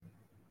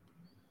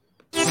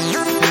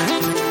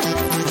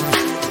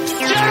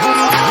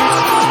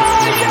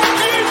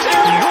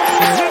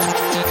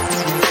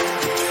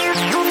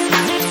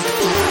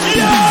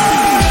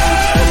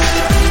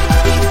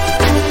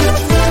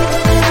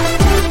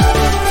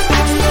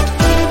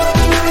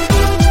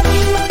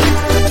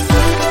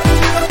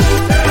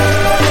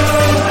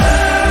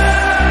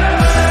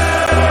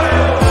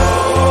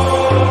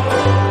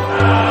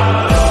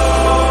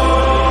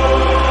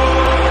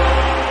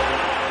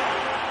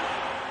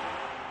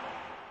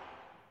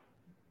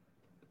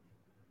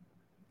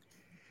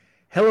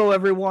Hello,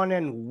 everyone,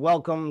 and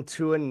welcome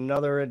to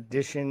another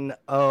edition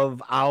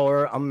of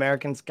our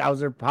American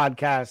Scouser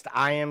podcast.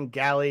 I am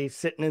Gally,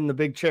 sitting in the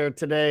big chair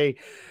today,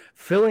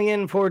 filling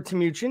in for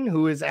Timuchin,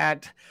 who is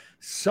at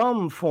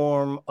some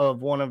form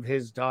of one of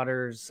his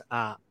daughter's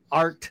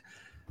art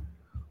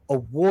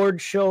award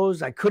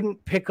shows. I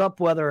couldn't pick up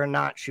whether or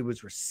not she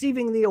was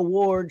receiving the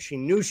award. She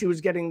knew she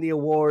was getting the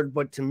award,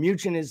 but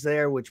Timuchin is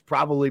there, which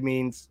probably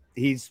means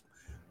he's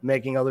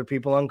making other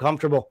people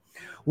uncomfortable.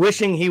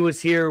 Wishing he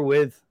was here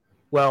with...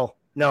 Well,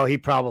 no, he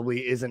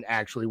probably isn't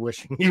actually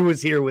wishing he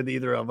was here with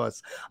either of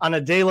us. On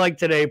a day like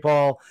today,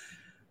 Paul,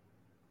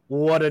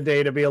 what a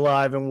day to be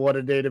alive and what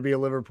a day to be a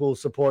Liverpool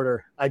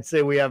supporter. I'd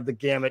say we have the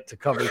gamut to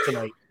cover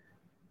tonight.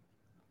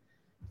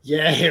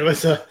 Yeah, it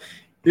was a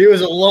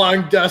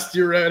long,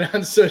 dusty road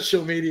on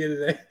social media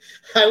today.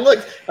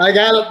 I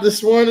got up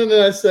this morning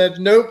and I said,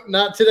 nope,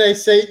 not today,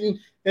 Satan,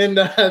 and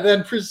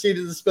then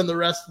proceeded to spend the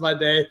rest of my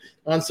day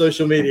on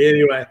social media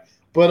anyway.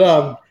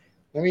 But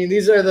I mean,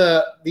 these are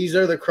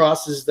the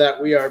crosses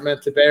that we are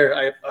meant to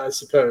bear, I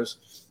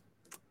suppose.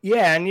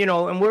 Yeah, and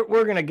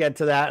we're going to get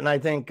to that, and I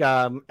think,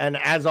 and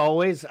as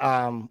always,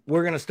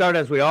 we're going to start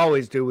as we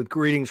always do with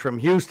greetings from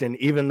Houston,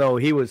 even though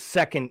he was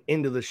second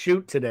into the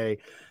shoot today.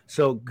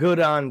 So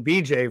good on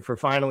BJ for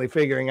finally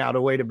figuring out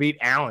a way to beat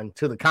Allen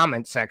to the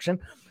comment section.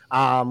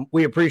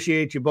 We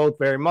appreciate you both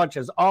very much,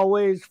 as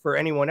always. For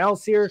anyone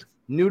else here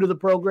new to the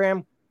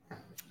program,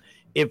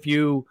 if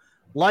you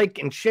like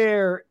and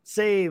share,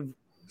 save,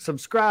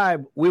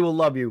 subscribe, we will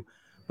love you.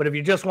 But if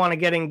you just want to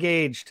get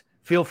engaged,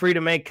 feel free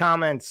to make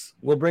comments.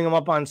 We'll bring them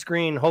up on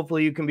screen.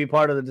 Hopefully you can be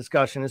part of the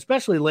discussion,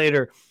 especially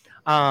later.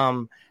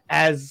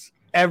 As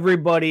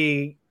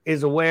everybody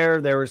is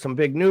aware, there was some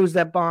big news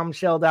that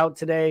bombshelled out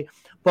today.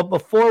 But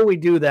before we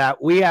do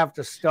that, we have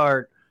to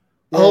start.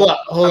 Hold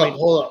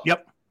up.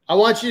 Yep. I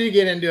want you to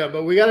get into it,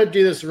 but we got to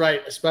do this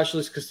right,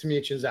 especially because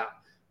Timuchin's out.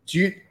 Do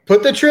you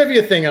put the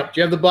trivia thing up? Do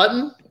you have the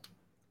button?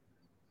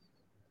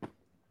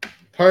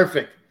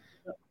 Perfect.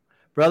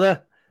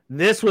 Brother,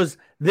 this was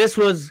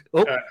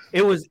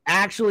it was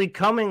actually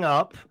coming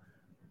up.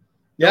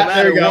 Yeah, no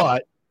there you go.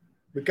 What.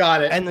 We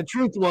got it. And the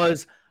truth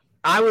was,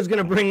 I was going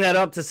to bring that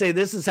up to say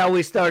this is how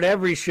we start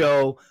every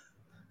show,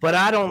 but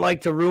I don't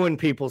like to ruin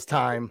people's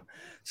time.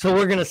 So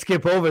we're going to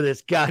skip over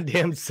this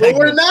goddamn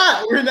segment.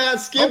 But we're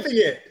not skipping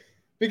it.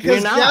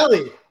 Because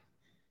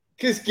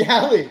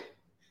Gally,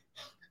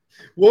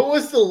 what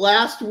was the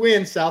last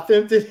win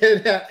Southampton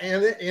had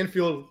at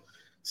Anfield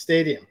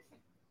Stadium?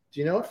 Do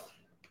you know it?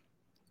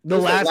 The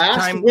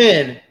last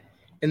win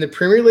in the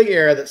Premier League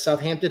era that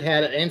Southampton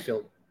had at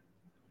Anfield.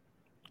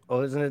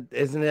 Oh, isn't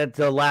it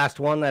the last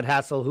one that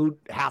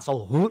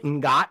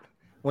Hasselhooten got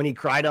when he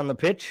cried on the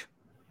pitch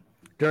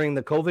during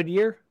the COVID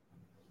year?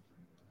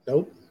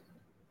 Nope.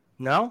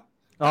 No?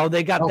 Oh,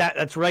 they got that.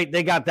 That's right.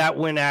 They got that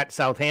win at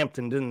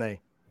Southampton, didn't they?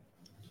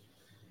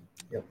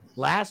 Yep.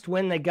 Last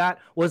win they got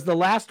was the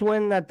last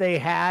win that they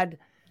had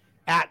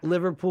at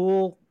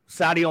Liverpool,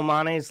 Sadio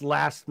Mane's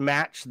last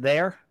match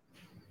there.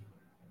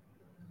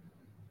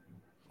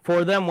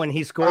 For them when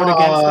he scored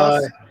against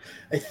us?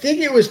 I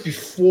think it was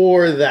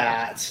before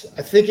that.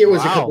 I think it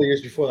was a couple of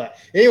years before that.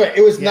 Anyway,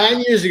 it was 9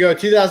 years ago,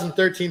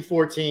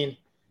 2013-14,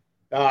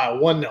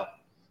 1-0.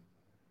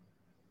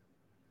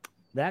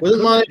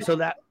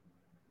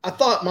 I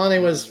thought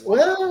Mane was it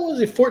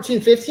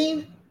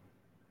 14-15?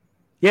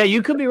 Yeah,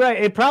 you could be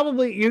right. It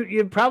probably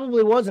it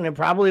probably wasn't.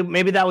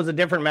 Maybe that was a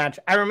different match.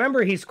 I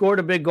remember he scored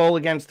a big goal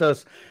against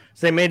us.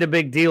 So they made a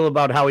big deal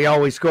about how he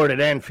always scored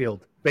at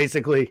Anfield,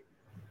 basically.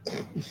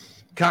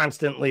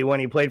 Constantly when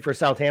he played for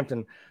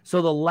Southampton.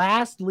 So the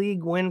last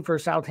league win for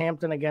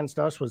Southampton against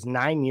us was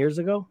 9 years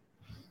ago?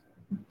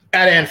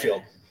 At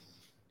Anfield.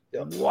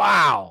 Yep.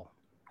 Wow.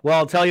 Well,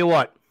 I'll tell you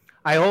what.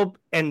 I hope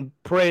and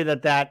pray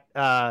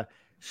that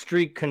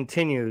streak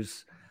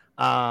continues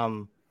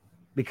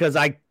because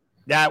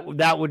that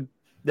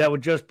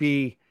would just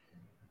be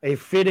a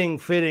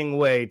fitting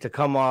way to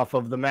come off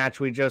of the match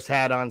we just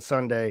had on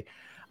Sunday.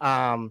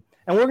 And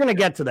we're going to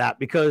get to that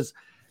because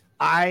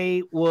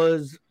I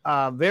was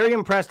very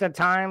impressed at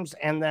times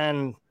and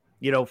then,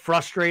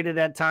 frustrated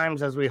at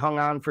times as we hung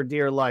on for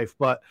dear life.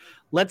 But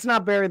let's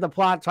not bury the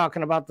plot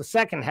talking about the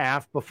second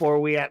half before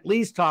we at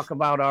least talk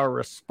about our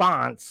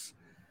response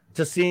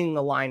to seeing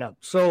the lineup.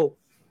 So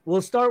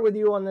we'll start with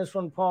you on this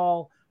one,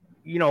 Paul,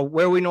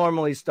 where we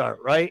normally start,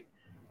 right?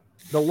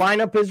 The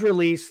lineup is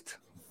released.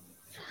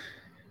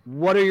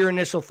 What are your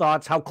initial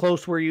thoughts? How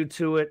close were you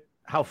to it?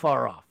 How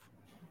far off?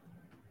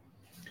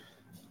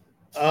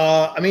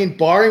 I mean,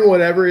 barring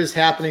whatever is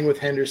happening with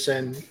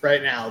Henderson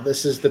right now,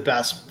 this is the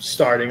best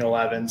starting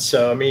 11.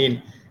 So, I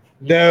mean,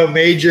 no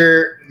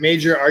major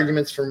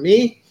arguments for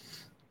me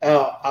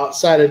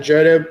outside of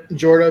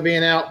Jordo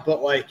being out.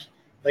 But like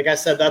I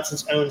said, that's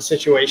its own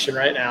situation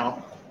right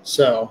now.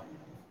 So,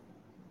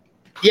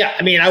 yeah,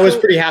 I mean, I was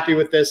pretty happy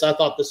with this. I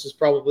thought this was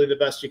probably the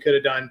best you could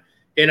have done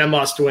in a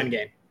must-win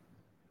game.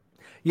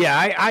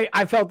 Yeah,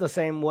 I felt the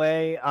same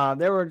way.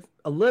 There were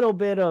a little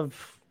bit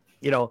of,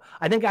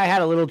 I think I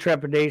had a little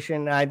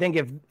trepidation. I think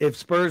if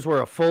Spurs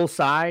were a full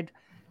side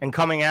and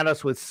coming at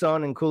us with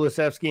Son and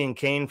Kulusevski and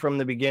Kane from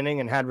the beginning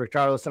and had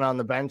Richarlison on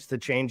the bench to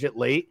change it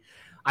late,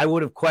 I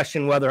would have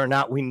questioned whether or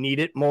not we need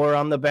it more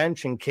on the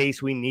bench in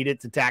case we needed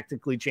to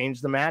tactically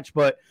change the match.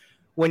 But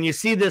when you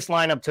see this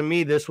lineup, to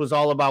me, this was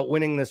all about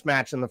winning this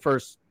match in the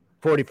first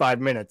 45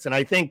 minutes. And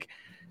I think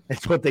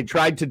it's what they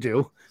tried to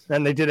do.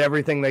 Then they did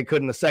everything they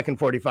could in the second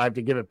 45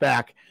 to give it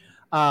back.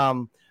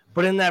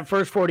 But in that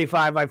first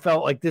 45, I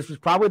felt like this was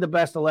probably the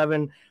best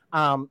 11.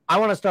 I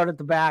want to start at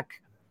the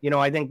back.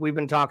 I think we've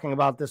been talking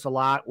about this a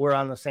lot. We're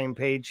on the same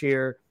page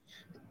here.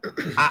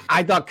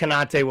 I thought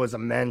Konate was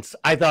immense.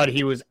 I thought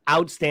he was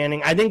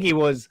outstanding. I think he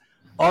was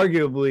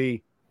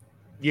arguably,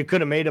 you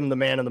could have made him the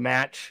man of the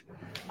match.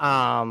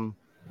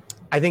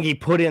 I think he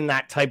put in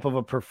that type of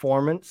a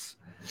performance.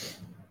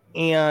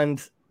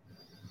 And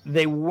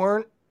they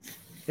weren't,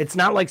 it's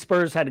not like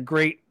Spurs had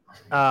great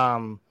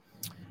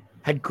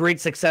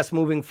success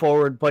moving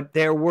forward, but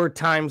there were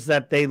times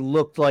that they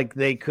looked like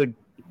they could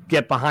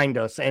get behind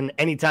us. And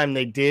anytime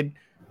they did,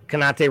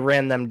 Konate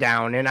ran them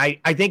down. And I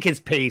think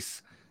his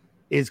pace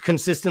is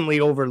consistently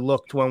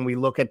overlooked when we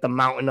look at the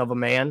mountain of a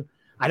man.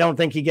 I don't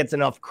think he gets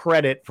enough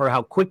credit for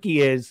how quick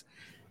he is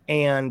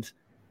and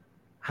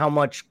how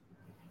much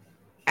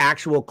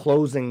actual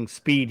closing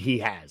speed he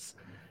has,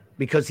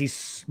 because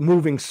he's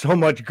moving so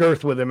much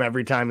girth with him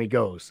every time he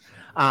goes.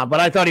 But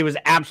I thought he was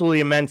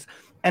absolutely immense.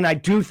 And I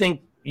do think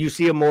you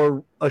see a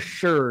more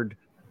assured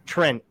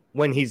Trent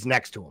when he's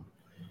next to him.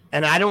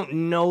 And I don't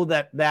know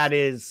that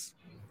is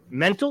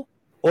mental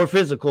or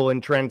physical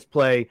in Trent's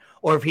play,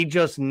 or if he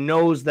just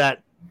knows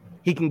that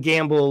he can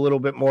gamble a little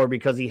bit more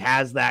because he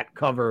has that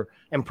cover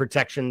and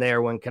protection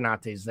there when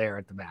Konate's there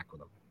at the back with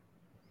him.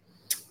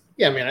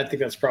 Yeah, I mean, I think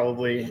that's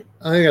probably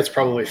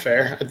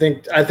fair.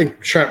 I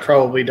think Trent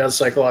probably does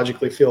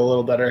psychologically feel a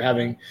little better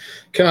having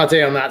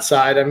Konate on that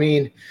side. I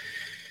mean,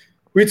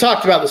 we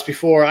talked about this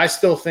before. I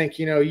still think,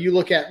 you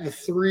look at the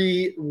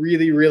three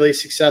really, really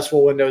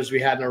successful windows we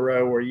had in a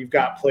row where you've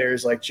got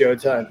players like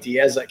Jota and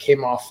Diaz that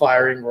came off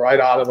firing right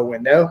out of the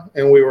window.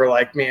 And we were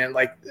like, man,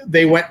 like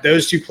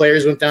those two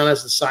players went down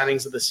as the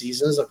signings of the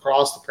seasons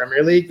across the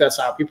Premier League. That's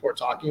how people are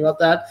talking about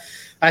that.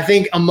 I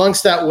think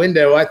amongst that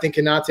window, I think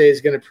Konate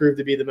is going to prove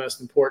to be the most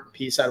important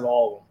piece out of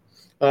all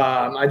of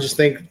them. I just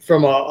think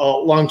from a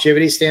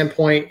longevity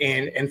standpoint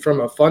and from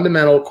a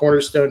fundamental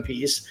cornerstone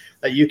piece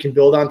that you can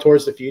build on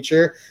towards the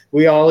future.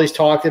 We always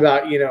talked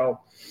about,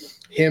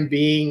 him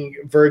being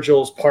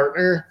Virgil's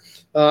partner.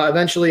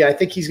 Eventually, I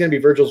think he's going to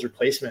be Virgil's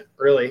replacement,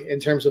 really,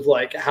 in terms of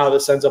like how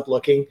this ends up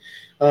looking.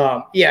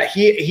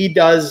 He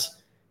does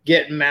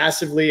get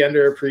massively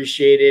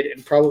underappreciated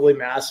and probably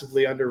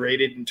massively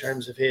underrated in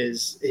terms of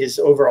his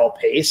overall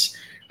pace.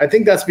 I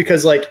think that's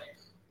because like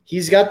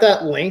he's got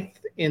that length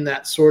in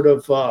that sort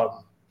of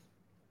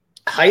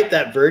height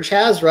that Verge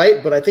has,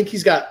 right? But I think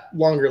he's got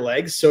longer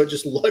legs, so it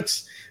just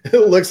looks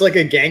like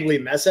a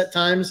gangly mess at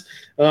times.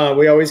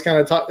 We always kind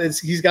of talk.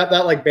 He's got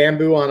that like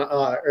bamboo on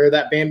or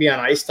that Bambi on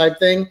ice type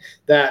thing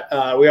that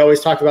we always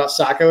talked about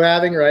Sacco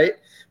having, right?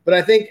 But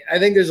I think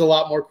there's a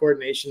lot more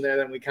coordination there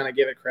than we kind of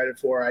give it credit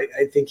for.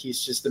 I think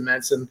he's just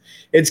immense, and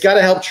it's got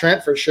to help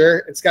Trent for sure.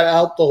 It's got to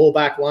help the whole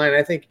back line.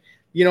 I think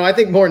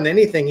more than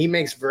anything, he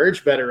makes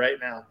Verge better right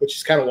now, which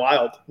is kind of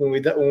wild when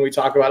we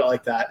talk about it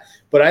like that.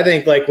 But I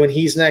think like when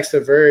he's next to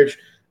Verge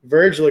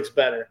looks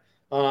better.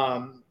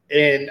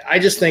 And I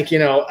just think,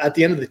 at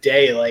the end of the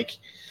day, like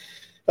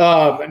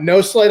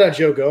no slight on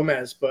Joe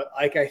Gomez, but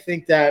like I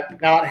think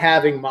that not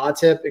having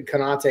Matip and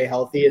Konate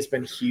healthy has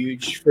been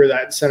huge for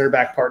that center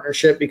back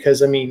partnership,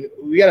 because I mean,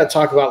 we got to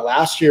talk about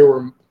last year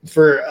where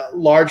for a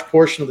large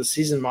portion of the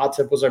season,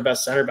 Matip was our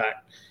best center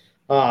back.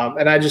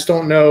 And I just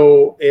don't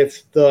know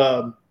if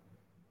Matip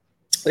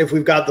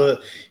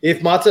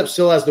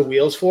still has the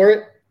wheels for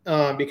it,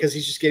 because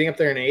he's just getting up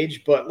there in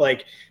age. But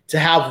like to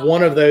have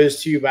one of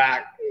those two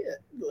back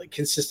like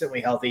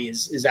consistently healthy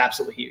is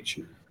absolutely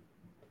huge.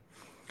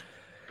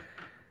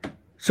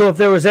 So if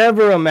there was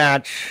ever a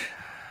match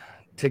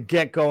to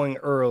get going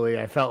early,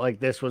 I felt like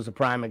this was a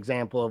prime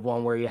example of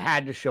one where you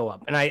had to show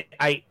up. And I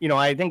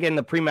think in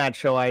the pre-match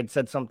show I had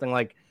said something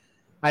like,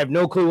 I have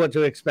no clue what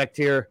to expect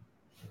here.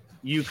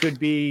 You could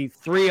be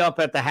 3 up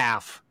at the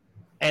half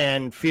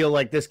and feel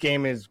like this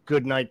game is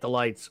good night the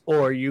lights,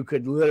 or you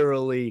could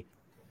literally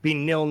be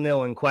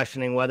 0-0 and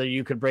questioning whether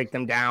you could break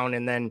them down.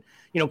 And then,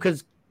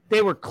 because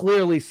they were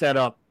clearly set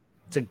up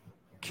to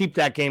keep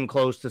that game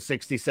close to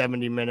 60,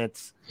 70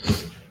 minutes,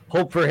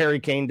 hope for Harry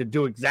Kane to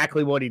do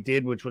exactly what he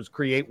did, which was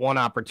create one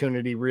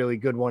opportunity, really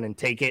good one, and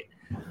take it.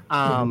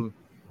 And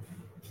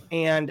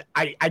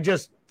I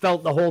just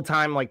felt the whole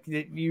time like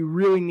you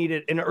really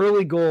needed an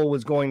early goal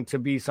was going to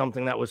be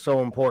something that was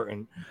so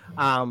important.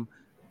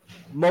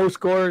 Mo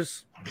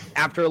scores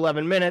after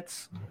 11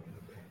 minutes,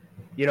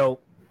 the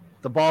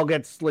ball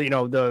gets,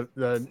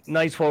 the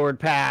nice forward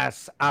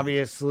pass.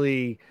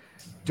 Obviously,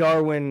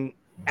 Darwin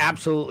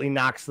absolutely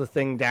knocks the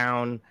thing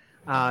down.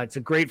 It's a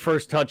great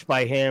first touch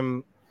by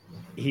him.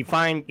 He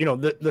finds,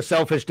 the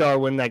selfish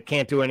Darwin that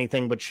can't do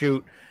anything but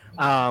shoot,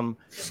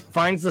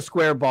 finds the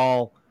square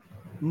ball.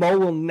 Mo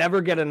will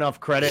never get enough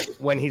credit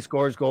when he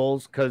scores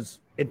goals because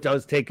it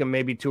does take him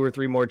maybe 2 or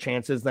 3 more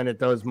chances than it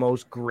does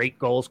most great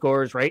goal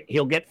scorers, right?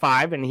 He'll get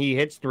 5 and he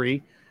hits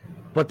 3,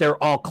 but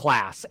they're all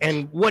class.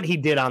 And what he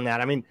did on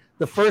that, I mean,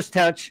 the first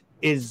touch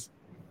is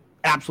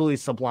absolutely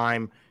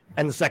sublime,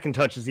 and the second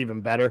touch is even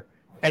better,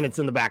 and it's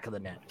in the back of the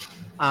net.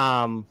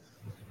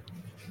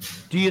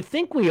 Do you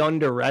think we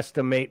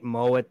underestimate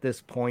Mo at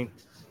this point?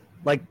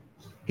 Like,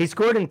 he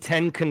scored in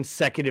 10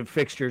 consecutive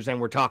fixtures,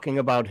 and we're talking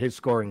about his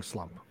scoring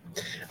slump.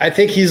 I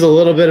think he's a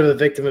little bit of a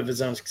victim of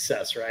his own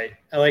success, right?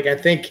 Like, I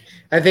think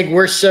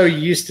we're so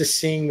used to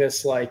seeing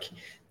this, like,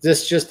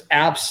 this just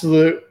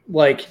absolute,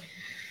 like,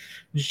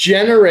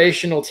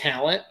 generational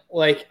talent.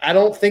 Like, I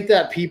don't think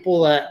that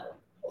people that,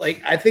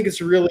 like, I think it's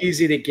really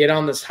easy to get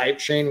on this hype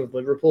train with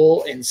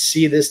Liverpool and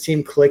see this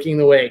team clicking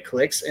the way it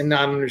clicks and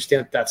not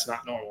understand that that's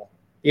not normal.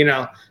 You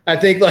know, I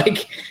think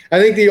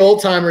the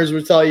old timers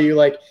would tell you,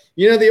 like,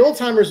 you know, the old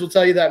timers will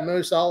tell you that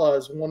Mo Salah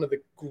is one of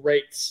the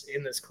greats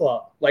in this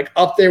club, like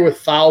up there with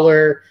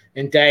Fowler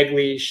and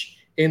Dalglish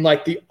in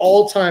like the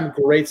all-time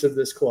greats of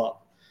this club.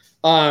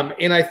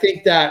 And I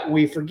think that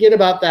we forget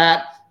about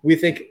that. I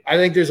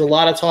think there's a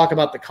lot of talk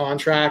about the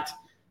contract,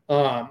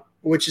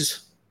 which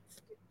is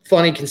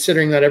funny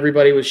considering that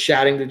everybody was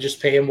shouting to just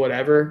pay him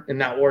whatever and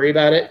not worry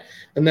about it.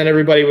 And then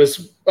everybody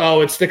was,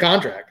 oh, it's the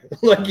contract.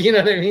 Like, you know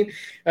what I mean?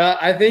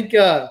 I think,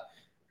 I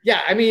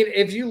mean,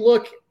 if you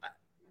look,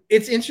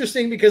 it's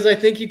interesting because I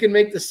think you can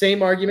make the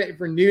same argument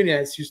for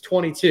Nunez, who's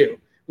 22.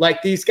 Like,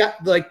 these guys,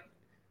 like,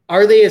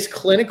 are they as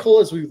clinical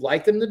as we'd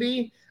like them to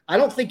be? I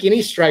don't think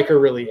any striker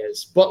really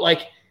is. But,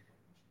 like,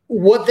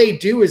 what they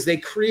do is they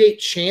create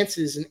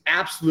chances in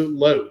absolute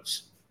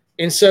loads.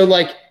 And so,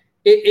 like,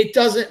 it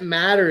doesn't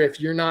matter if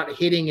you're not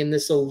hitting in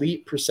this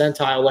elite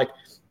percentile. Like,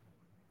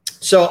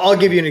 so I'll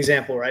give you an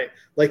example, right?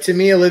 Like, to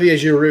me, Olivier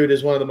Giroud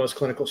is one of the most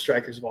clinical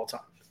strikers of all time.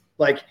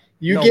 Like,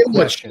 you give him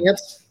a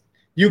chance.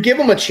 You give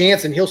him a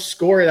chance and he'll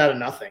score it out of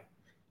nothing.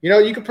 You know,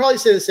 you could probably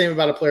say the same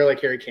about a player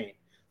like Harry Kane.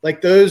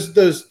 Like, those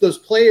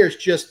players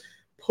just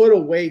put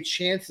away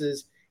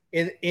chances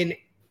in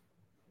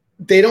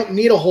they don't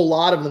need a whole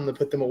lot of them to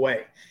put them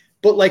away.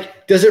 But,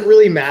 like, does it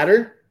really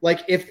matter?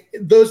 Like, if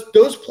those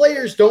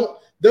players don't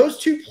 – those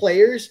two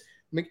players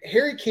 –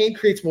 Harry Kane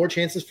creates more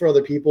chances for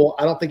other people.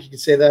 I don't think you can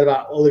say that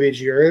about Olivier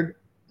Giroud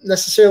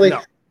necessarily.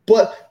 No.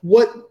 But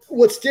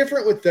what's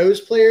different with those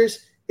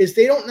players is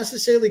they don't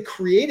necessarily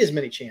create as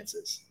many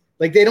chances.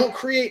 Like, they don't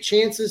create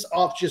chances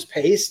off just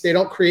pace. They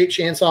don't create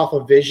chance off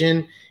of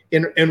vision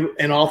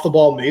and off the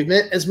ball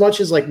movement as much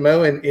as like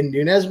Mo and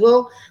Nunez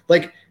will.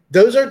 Like,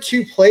 those are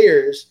two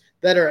players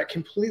that are at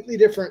completely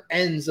different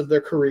ends of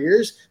their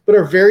careers, but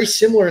are very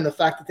similar in the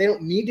fact that they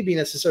don't need to be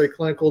necessarily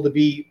clinical to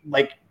be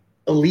like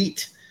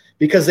elite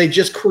because they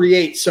just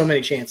create so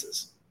many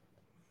chances.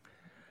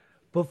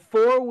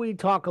 Before we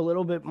talk a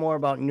little bit more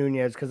about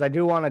Nunez, because I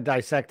do want to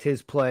dissect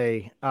his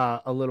play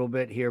a little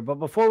bit here, but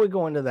before we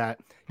go into that,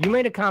 you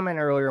made a comment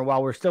earlier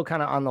while we're still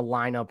kind of on the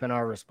lineup in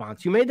our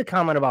response. You made the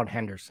comment about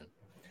Henderson,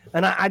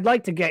 and I'd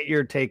like to get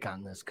your take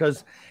on this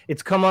because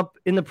it's come up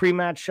in the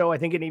pre-match show. I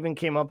think it even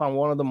came up on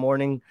one of the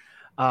morning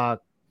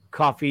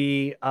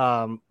coffee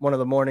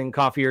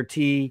or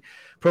tea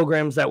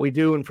programs that we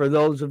do. And for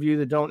those of you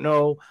that don't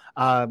know,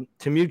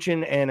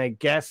 Timuchin and a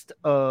guest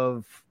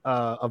of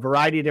a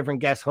variety of different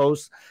guest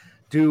hosts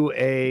do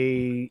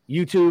a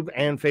YouTube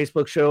and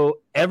Facebook show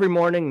every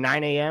morning,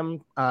 9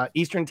 a.m.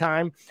 Eastern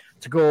time,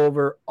 to go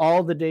over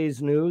all the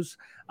day's news.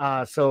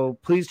 So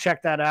please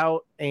check that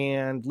out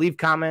and leave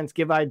comments,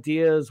 give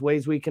ideas,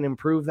 ways we can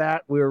improve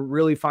that. We're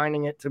really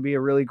finding it to be a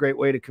really great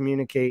way to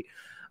communicate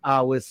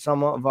with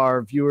some of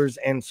our viewers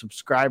and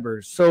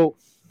subscribers. So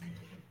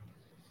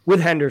with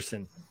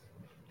Henderson,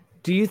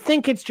 do you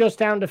think it's just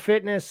down to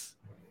fitness?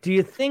 Do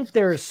you think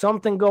there's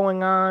something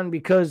going on?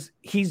 Because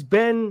he's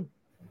been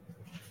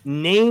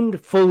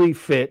named fully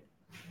fit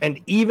and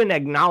even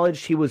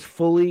acknowledged he was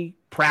fully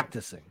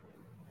practicing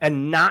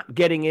and not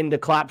getting into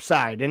Klopp's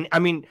side. And I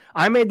mean,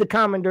 I made the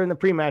comment during the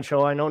pre-match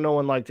show. I know no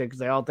one liked it because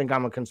they all think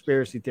I'm a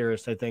conspiracy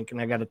theorist, I think,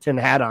 and I got a tin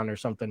hat on or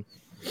something.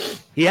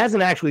 He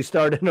hasn't actually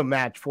started a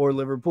match for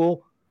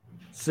Liverpool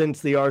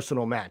since the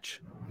Arsenal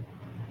match.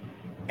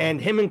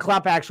 And him and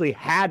Klopp actually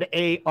had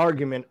a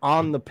argument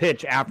on the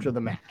pitch after the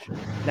match.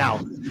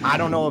 Now, I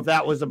don't know if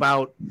that was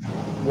about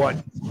what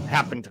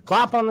happened to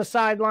Klopp on the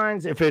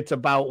sidelines, if it's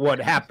about what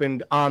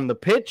happened on the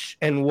pitch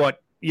and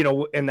what, you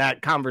know, in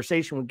that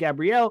conversation with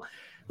Gabriel.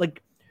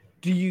 Like,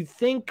 do you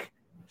think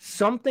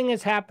something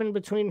has happened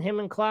between him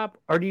and Klopp,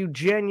 or do you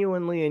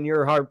genuinely in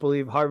your heart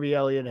believe Harvey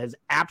Elliott has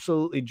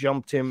absolutely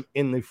jumped him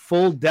in the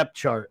full depth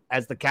chart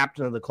as the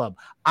captain of the club?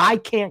 I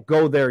can't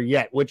go there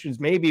yet, which is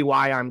maybe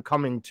why I'm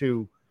coming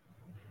to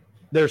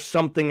there's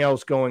something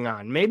else going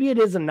on. Maybe it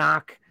is a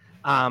knock.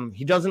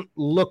 He doesn't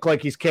look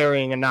like he's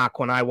carrying a knock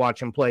when I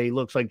watch him play. He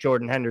looks like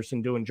Jordan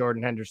Henderson doing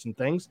Jordan Henderson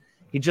things.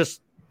 He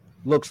just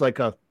looks like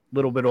a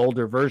little bit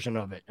older version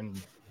of it.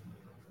 And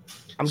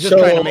I'm just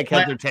trying to make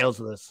heads or tails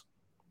of this.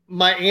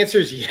 My answer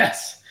is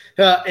yes.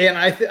 And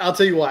I'll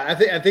tell you why. I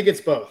think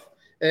it's both.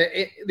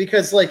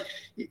 Because like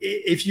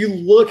if you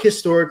look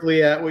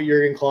historically at what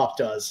Jurgen Klopp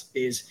does,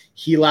 is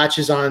he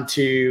latches on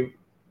to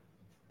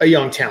a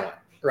young talent,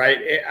 right?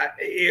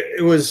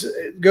 It was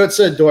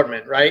Götze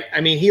Dortmund, right?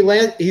 I mean, he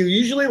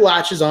usually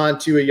latches on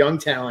to a young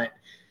talent,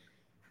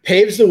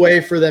 paves the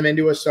way for them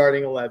into a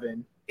starting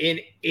 11, and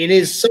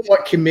is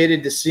somewhat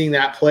committed to seeing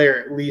that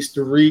player at least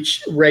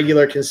reach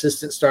regular,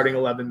 consistent starting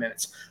 11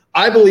 minutes.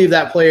 I believe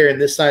that player in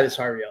this side is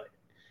Harvey Elliott.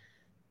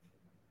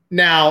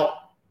 Now,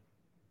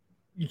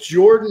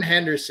 Jordan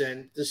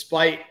Henderson,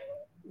 despite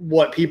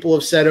what people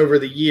have said over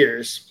the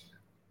years,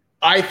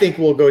 I think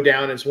will go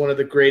down as one of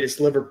the greatest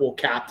Liverpool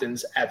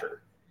captains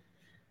ever.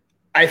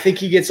 I think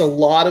he gets a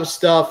lot of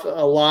stuff,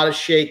 a lot of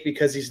shake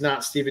because he's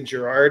not Steven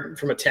Gerrard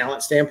from a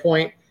talent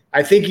standpoint.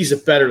 I think he's a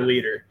better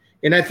leader.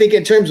 And I think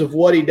in terms of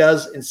what he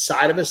does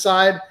inside of a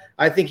side,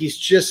 I think he's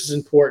just as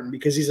important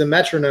because he's a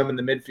metronome in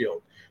the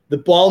midfield. The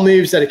ball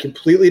moves at a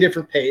completely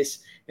different pace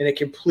and a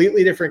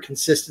completely different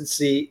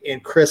consistency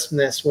and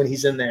crispness when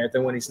he's in there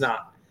than when he's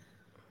not.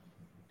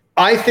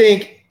 I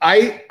think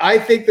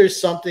there's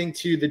something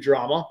to the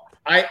drama.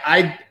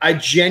 I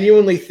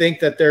genuinely think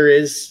that there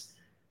is.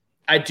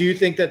 I do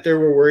think that there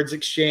were words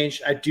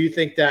exchanged. I do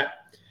think that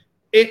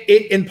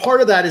and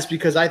part of that is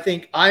because I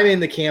think I'm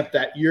in the camp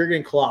that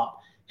Jurgen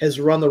Klopp has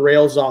run the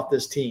rails off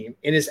this team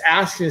and is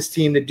asking his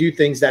team to do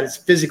things that it's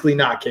physically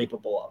not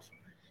capable of.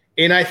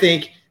 And I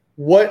think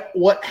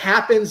what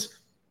happens,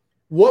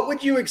 what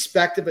would you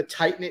expect of a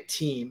tight-knit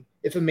team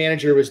if a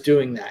manager was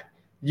doing that?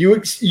 You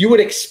would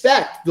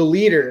expect the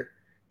leader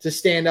to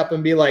stand up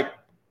and be like,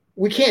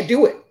 we can't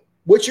do it.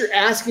 What you're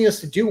asking us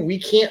to do, we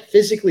can't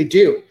physically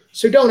do.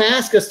 So don't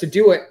ask us to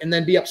do it and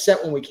then be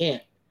upset when we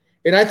can't.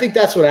 And I think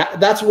that's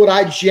what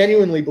I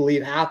genuinely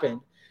believe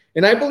happened.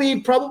 And I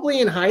believe probably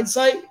in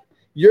hindsight,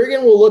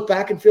 Jurgen will look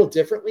back and feel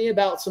differently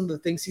about some of the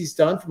things he's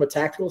done from a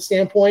tactical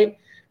standpoint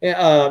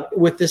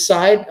with this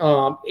side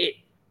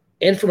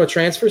and from a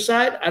transfer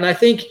side. And I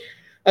think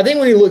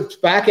when he looks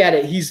back at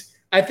it,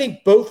 I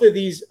think both of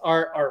these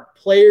are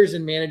players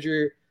and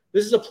manager.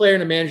 This is a player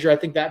and a manager. I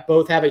think that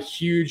both have a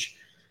huge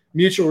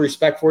mutual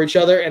respect for each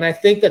other. And I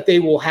think that they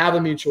will have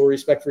a mutual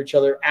respect for each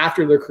other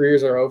after their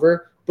careers are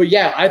over. But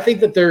yeah, I think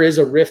that there is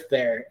a rift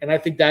there. And I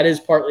think that is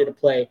partly to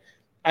play.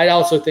 I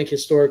also think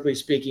historically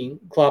speaking,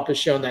 Klopp has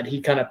shown that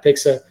he kind of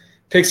picks a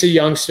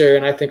youngster.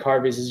 And I think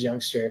Harvey's his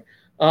youngster.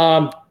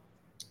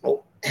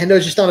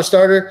 Hendo's just not a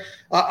starter.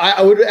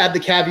 I would add the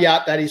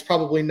caveat that he's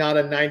probably not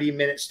a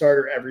 90-minute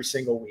starter every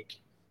single week.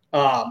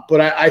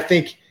 But I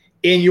think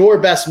in your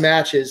best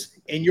matches,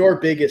 in your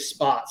biggest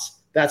spots,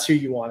 that's who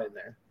you want in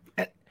there.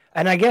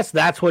 And I guess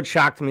that's what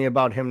shocked me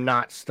about him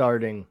not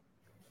starting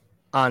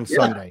on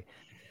Sunday.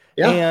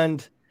 Yeah.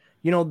 And,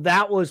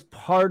 that was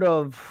part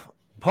of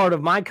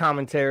my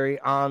commentary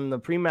on the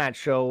pre-match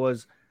show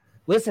was,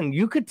 listen,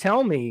 you could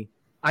tell me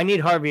I need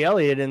Harvey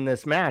Elliott in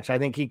this match. I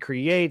think he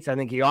creates. I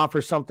think he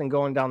offers something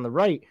going down the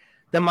right.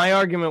 Then my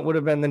argument would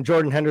have been then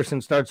Jordan Henderson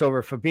starts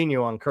over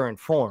Fabinho on current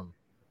form,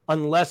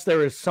 unless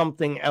there is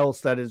something else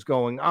that is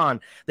going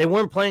on. They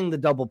weren't playing the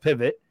double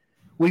pivot.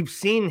 We've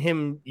seen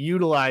him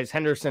utilize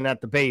Henderson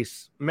at the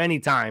base many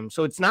times,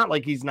 so it's not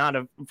like he's not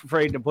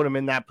afraid to put him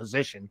in that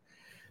position.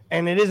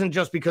 And it isn't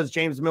just because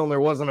James Milner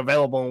wasn't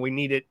available and we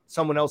needed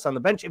someone else on the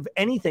bench. If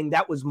anything,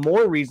 that was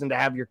more reason to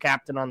have your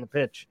captain on the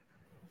pitch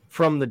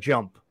from the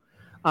jump,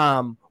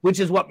 which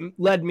is what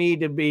led me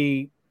to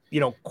be,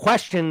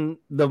 question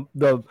the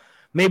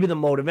maybe the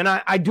motive. And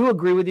I do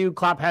agree with you.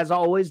 Klopp has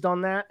always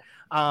done that.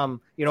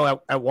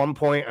 At one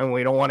point, and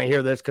we don't want to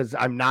hear this because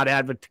I'm not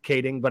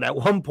advocating, but at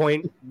one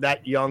point,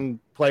 that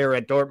young player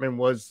at Dortmund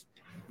was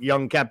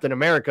young Captain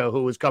America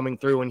who was coming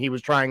through and he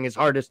was trying his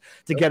hardest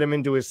to get him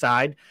into his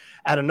side.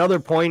 At another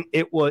point,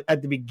 it was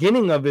at the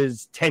beginning of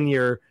his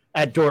tenure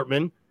at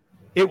Dortmund,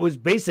 it was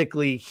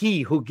basically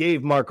he who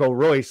gave Marco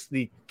Reus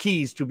the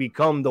keys to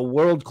become the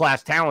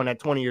world-class talent at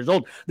 20 years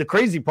old. The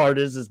crazy part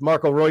is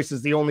Marco Reus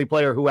is the only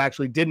player who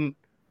actually didn't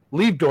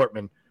leave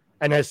Dortmund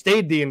and has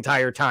stayed the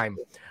entire time.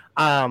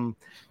 And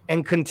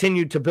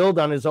continued to build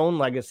on his own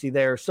legacy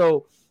there.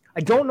 So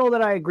I don't know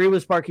that I agree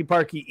with Sparky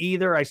Parky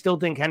either. I still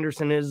think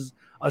Henderson is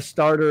a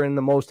starter in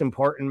the most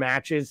important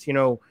matches.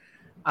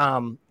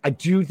 I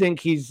do think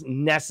he's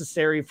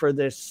necessary for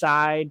this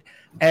side.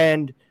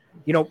 And,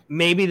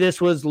 maybe this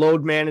was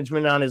load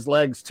management on his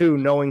legs too,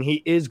 knowing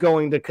he is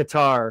going to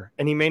Qatar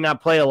and he may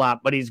not play a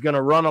lot, but he's going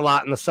to run a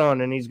lot in the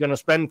sun and he's going to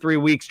spend 3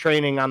 weeks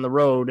training on the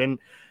road. And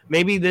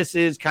maybe this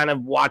is kind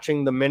of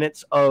watching the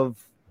minutes of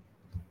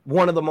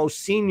one of the most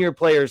senior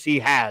players he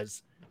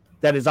has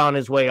that is on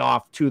his way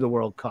off to the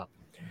World Cup.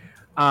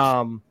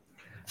 So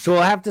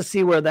we'll have to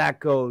see where that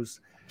goes.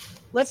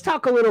 Let's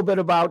talk a little bit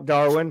about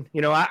Darwin.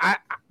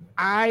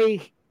 I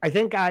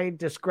think I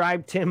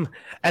described him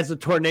as a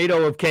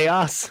tornado of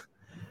chaos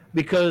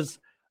because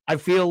I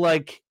feel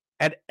like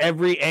at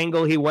every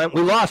angle he went,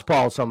 we lost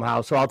Paul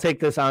somehow. So I'll take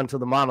this on to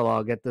the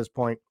monologue at this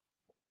point.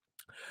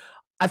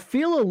 I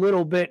feel a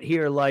little bit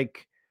here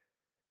like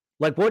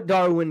what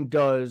Darwin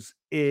does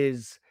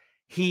is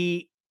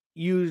he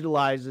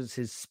utilizes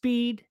his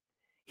speed.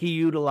 He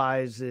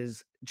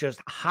utilizes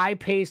just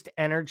high-paced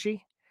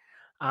energy.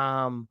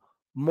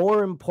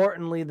 More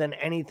importantly than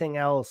anything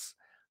else,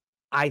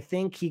 I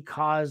think he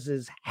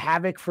causes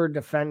havoc for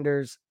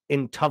defenders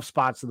in tough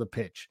spots of the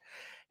pitch.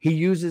 He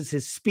uses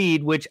his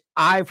speed, which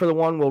I, for the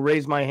one, will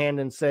raise my hand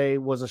and say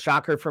was a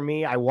shocker for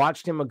me. I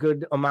watched him a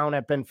good amount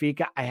at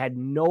Benfica. I had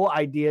no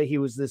idea he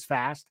was this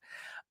fast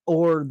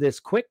or this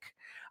quick.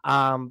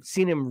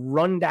 Seen him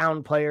run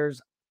down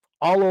players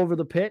all over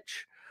the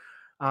pitch.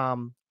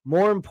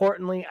 More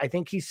importantly, I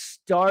think he's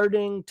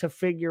starting to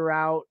figure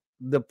out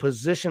the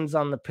positions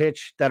on the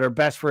pitch that are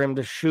best for him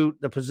to shoot,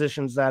 the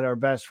positions that are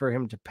best for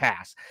him to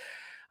pass.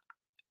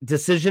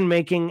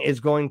 Decision-making is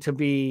going to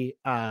be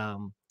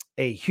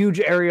a huge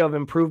area of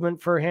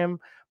improvement for him,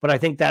 but I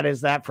think that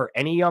is that for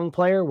any young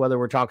player, whether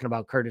we're talking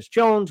about Curtis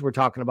Jones, we're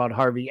talking about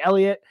Harvey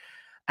Elliott,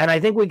 and I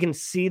think we can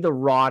see the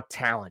raw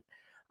talent.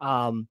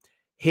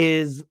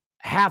 His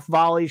half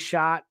volley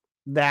shot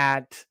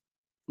that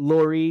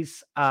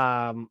Lloris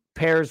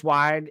pairs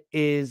wide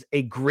is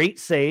a great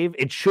save.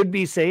 It should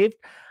be saved,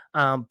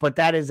 but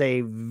that is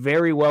a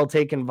very well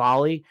taken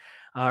volley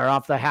or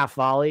off the half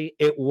volley.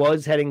 It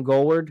was heading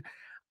goalward.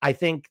 I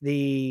think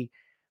the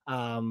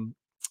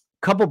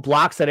couple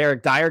blocks that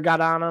Eric Dyer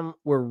got on him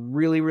were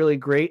really, really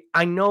great.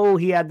 I know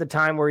he had the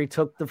time where he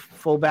took the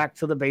fullback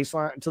to the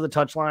baseline, to the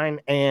touchline,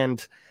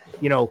 and,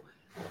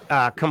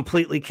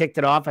 completely kicked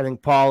it off. I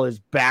think Paul is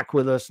back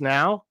with us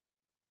now.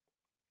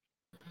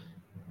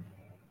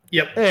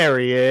 Yep. There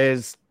he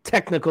is.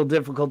 Technical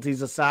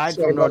difficulties aside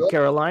from North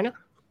Carolina.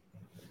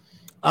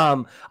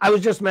 I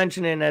was just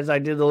mentioning as I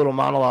did the little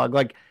monologue,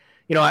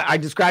 I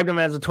described him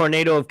as a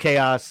tornado of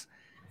chaos.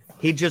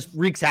 He just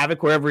wreaks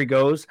havoc wherever he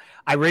goes.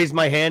 I raised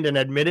my hand and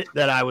admitted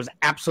that I was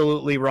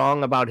absolutely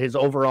wrong about his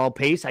overall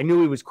pace. I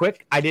knew he was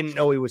quick. I didn't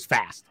know he was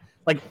fast.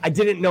 I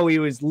didn't know he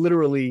was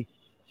literally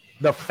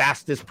the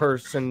fastest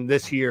person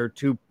this year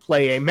to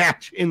play a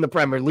match in the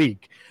Premier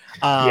League,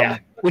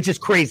 which is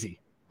crazy.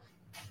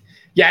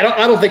 Yeah,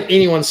 I don't think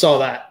anyone saw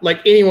that.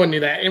 Anyone knew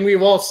that. And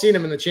we've all seen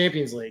him in the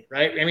Champions League,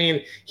 right? I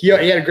mean, he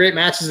had great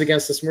matches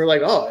against us, and we're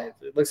like, oh,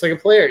 it looks like a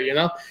player,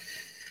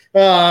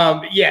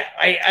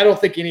 I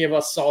don't think any of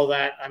us saw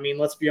that. I mean,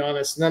 let's be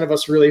honest. None of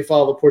us really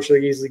follow the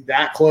Portuguese league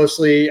that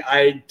closely.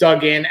 I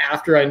dug in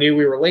after I knew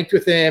we were linked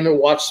with him and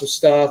watched some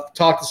stuff,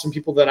 talked to some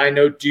people that I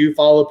know do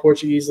follow the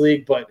Portuguese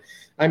league. But,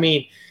 I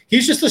mean,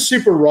 he's just a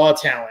super raw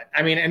talent.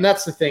 I mean, and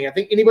that's the thing. I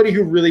think anybody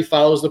who really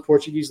follows the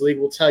Portuguese league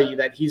will tell you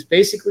that he's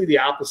basically the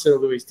opposite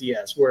of Luis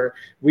Diaz, where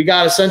we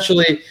got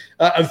essentially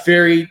a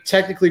very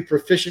technically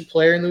proficient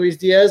player in Luis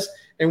Diaz,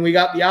 and we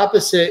got the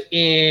opposite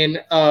in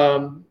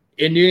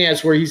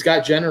Nunez, where he's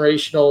got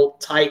generational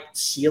type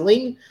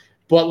ceiling,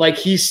 but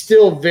he's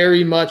still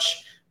very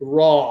much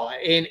raw,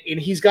 and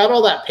he's got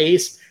all that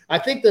pace. I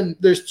think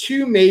there's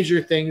two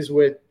major things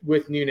with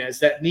Nunez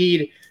that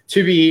need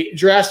to be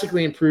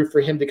drastically improved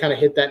for him to kind of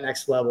hit that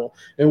next level.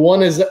 And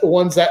one's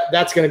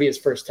that's going to be his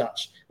first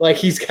touch.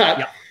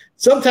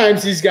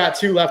 Sometimes he's got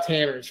two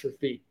left-handers for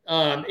feet.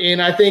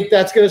 And I think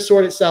that's going to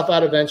sort itself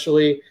out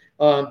eventually.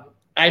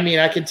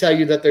 I can tell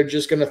you that they're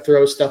just going to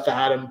throw stuff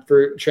at him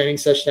for training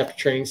session after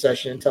training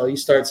session until he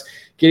starts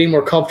getting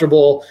more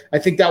comfortable. I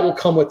think that will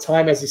come with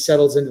time as he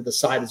settles into the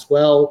side as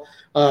well.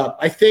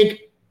 I think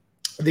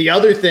the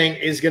other thing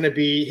is going to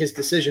be his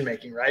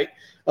decision-making, right?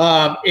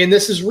 And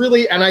this is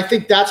really, and I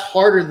think that's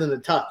harder than the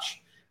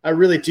touch. I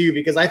really do,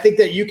 because I think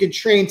that you can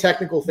train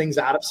technical things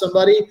out of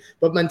somebody,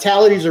 but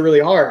mentalities are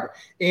really hard.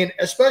 And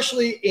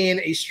especially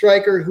in a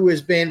striker who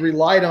has been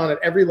relied on at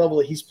every level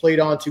that he's played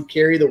on to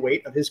carry the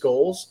weight of his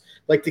goals,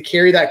 to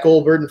carry that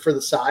goal burden for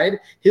the side,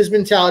 his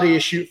mentality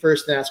is shoot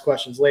first and ask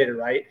questions later,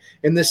 right?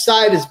 And the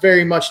side is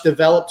very much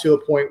developed to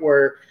a point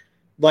where,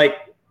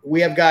 we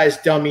have guys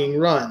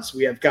dummying runs.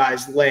 We have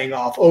guys laying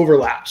off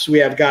overlaps. We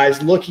have guys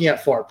looking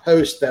at far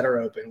posts that are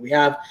open. We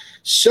have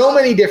so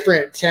many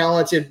different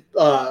talented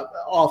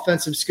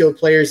offensive skilled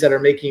players that are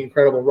making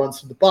incredible runs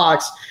from the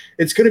box.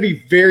 It's going to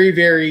be very,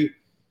 very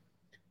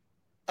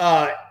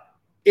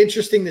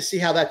interesting to see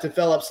how that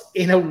develops.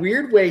 In a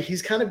weird way,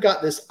 he's kind of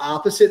got this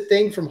opposite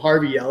thing from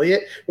Harvey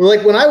Elliott. Where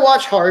when I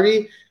watch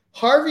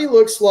Harvey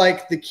looks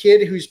like the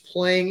kid who's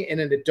playing in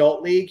an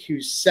adult league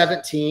who's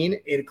 17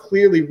 and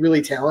clearly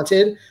really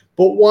talented,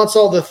 but wants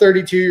all the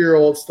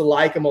 32-year-olds to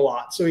like him a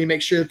lot, so he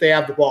makes sure that they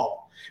have the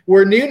ball.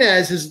 Where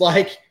Nunez is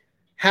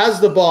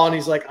has the ball, and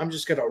he's I'm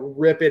just going to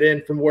rip it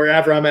in from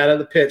wherever I'm at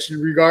the pitch,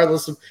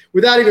 regardless of,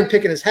 without even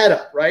picking his head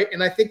up, right?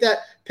 And I think that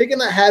picking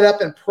that head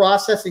up and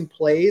processing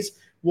plays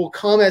will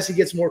come as he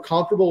gets more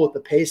comfortable with the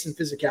pace and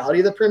physicality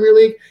of the Premier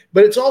League,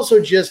 but it's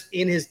also just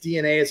in his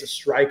DNA as a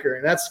striker,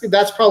 and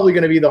that's probably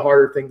going to be the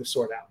harder thing to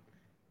sort out.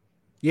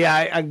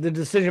 Yeah, the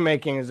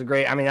decision-making is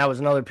great. I mean, that was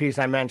another piece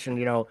I mentioned,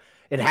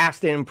 it has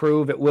to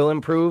improve. It will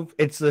improve.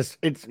 It's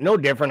no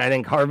different. I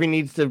think Harvey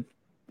needs to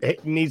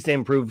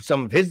improve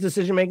some of his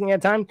decision-making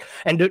at times.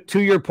 And to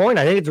your point,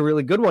 I think it's a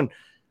really good one.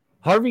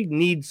 Harvey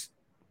needs,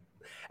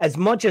 as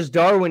much as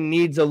Darwin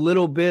needs a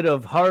little bit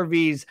of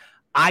Harvey's,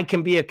 I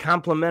can be a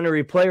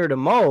complimentary player to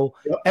Mo.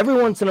 Yep. Every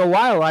once in a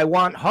while, I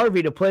want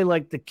Harvey to play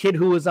like the kid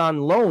who was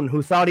on loan,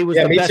 who thought he was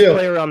the best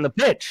player on the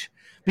pitch.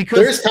 Because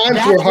there's times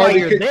where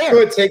Harvey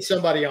could take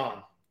somebody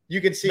on.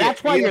 You can see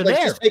that's why you're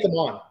there. Just take him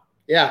on.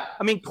 Yeah.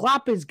 I mean,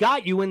 Klopp has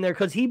got you in there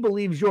because he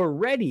believes you're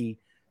ready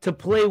to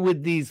play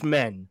with these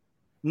men,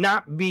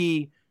 not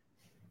be,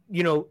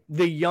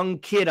 the young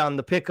kid on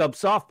the pickup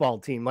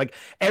softball team. Like,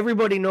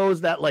 everybody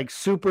knows that, like,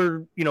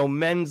 super,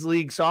 men's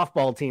league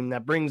softball team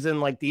that brings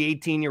in, like, the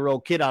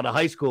 18-year-old kid out of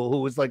high school who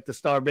was, like, the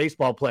star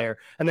baseball player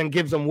and then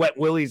gives them wet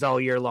willies all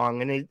year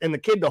long. And the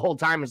kid the whole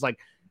time is like,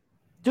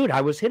 dude,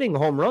 I was hitting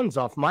home runs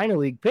off minor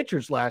league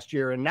pitchers last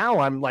year, and now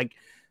I'm, like,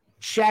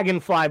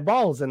 shagging fly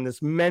balls in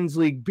this men's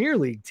league beer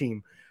league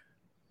team.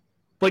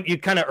 But you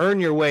kind of earn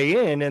your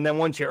way in, and then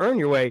once you earn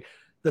your way,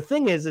 the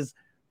thing is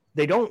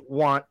they don't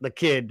want the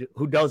kid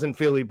who doesn't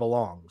feel he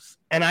belongs.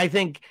 And I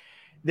think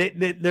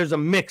there's a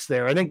mix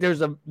there. I think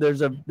there's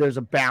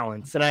a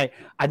balance, and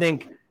I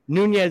think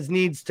Nunez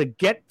needs to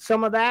get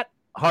some of that.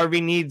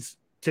 Harvey needs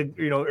to,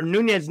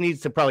 Nunez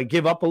needs to probably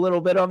give up a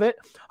little bit of it.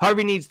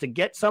 Harvey needs to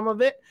get some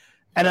of it.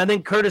 And I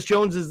think Curtis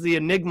Jones is the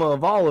enigma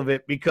of all of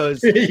it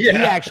because he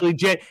actually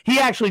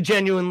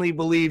genuinely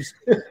believes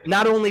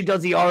not only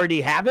does he already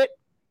have it,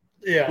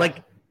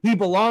 like he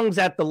belongs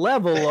at the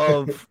level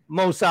of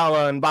Mo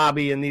Salah and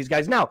Bobby and these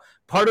guys. Now,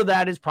 part of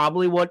that is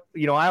probably what,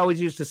 I always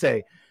used to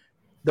say,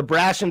 the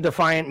brash and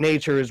defiant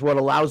nature is what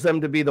allows them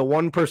to be the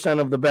 1%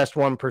 of the best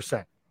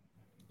 1%.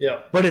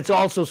 Yeah. But it's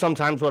also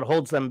sometimes what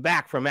holds them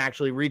back from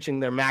actually reaching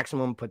their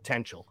maximum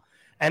potential.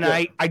 And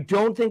I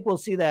don't think we'll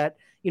see that,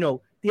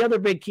 The other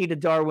big key to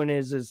Darwin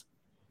is,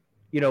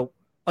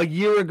 a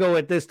year ago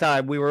at this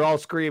time, we were all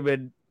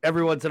screaming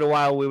every once in a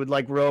while we would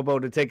like Robo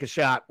to take a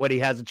shot when he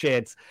has a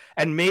chance.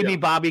 And maybe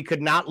Bobby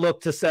could not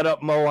look to set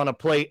up Mo on a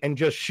plate and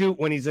just shoot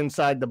when he's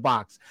inside the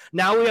box.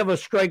 Now we have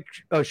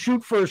a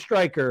shoot for a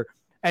striker.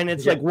 And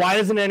it's like, why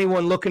isn't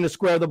anyone looking to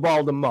square the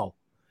ball to Mo?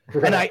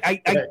 Right.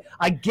 And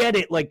I get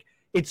it. Like,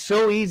 it's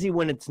so easy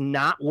when it's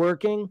not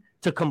working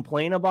to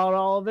complain about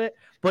all of it.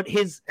 But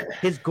his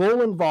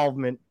goal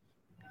involvement,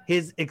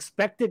 his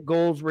expected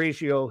goals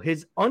ratio,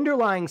 his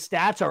underlying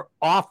stats are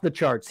off the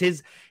charts.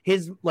 His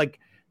like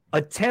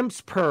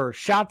attempts per,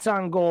 shots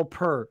on goal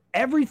per,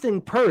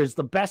 everything per is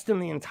the best in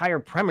the entire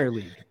Premier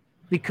League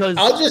because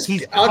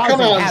I'll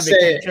come out and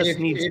say it just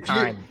needs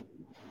time.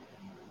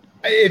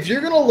 If you're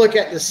going to look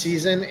at the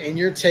season and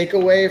your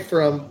takeaway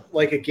from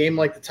like a game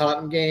like the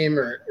Tottenham game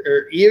or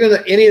even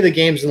any of the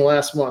games in the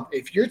last month,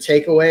 if your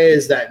takeaway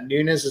is that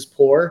Nunez is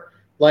poor,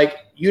 like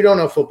you don't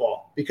know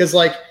football because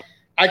like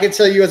I can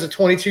tell you as a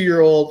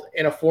 22-year-old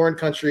in a foreign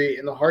country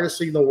in the hardest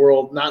league in the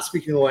world, not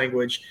speaking the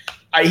language,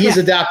 he's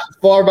adapted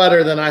far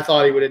better than I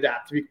thought he would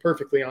adapt, to be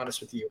perfectly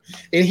honest with you.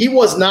 And he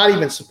was not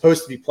even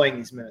supposed to be playing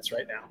these minutes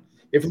right now.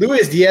 If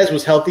Luis Diaz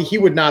was healthy, he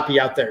would not be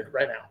out there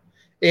right now.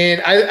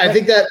 And I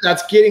think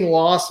that's getting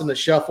lost in the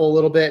shuffle a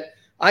little bit.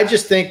 I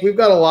just think we've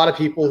got a lot of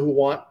people who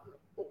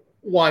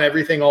want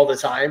everything all the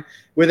time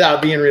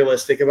without being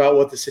realistic about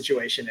what the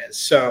situation is.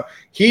 So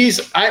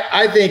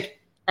I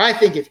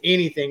think if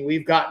anything,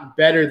 we've gotten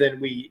better than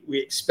we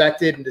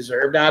expected and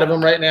deserved out of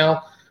him right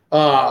now.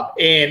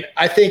 And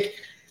I think,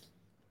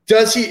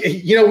 does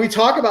he, we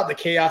talk about the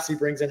chaos he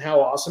brings and how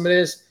awesome it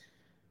is.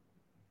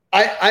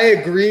 I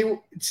agree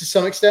to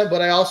some extent,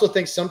 but I also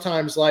think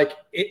sometimes like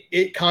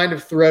it kind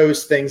of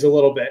throws things a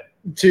little bit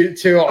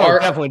to our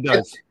definitely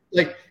does,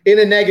 like in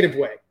a negative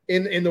way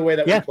in the way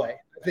that we play.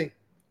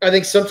 I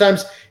think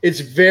sometimes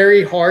it's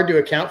very hard to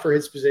account for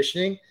his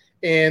positioning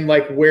and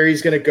like where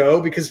he's going to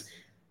go because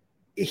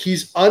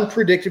he's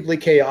unpredictably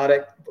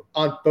chaotic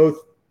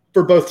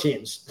for both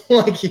teams.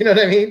 Like, you know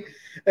what I mean?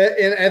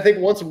 And I think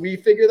once we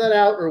figure that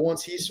out or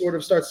once he sort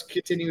of starts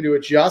continuing to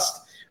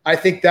adjust, I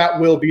think that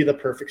will be the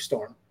perfect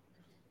storm.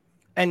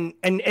 And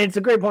it's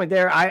a great point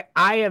there. I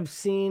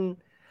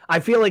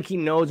feel like he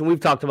knows, and we've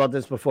talked about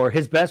this before,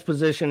 his best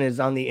position is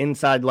on the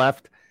inside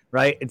left,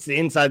 right? It's the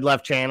inside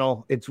left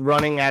channel. It's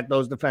running at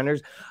those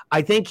defenders.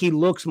 I think he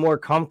looks more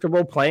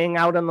comfortable playing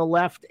out on the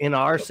left in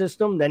our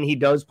system than he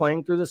does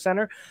playing through the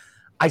center.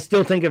 I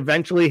still think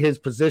eventually his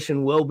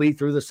position will be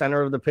through the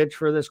center of the pitch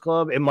for this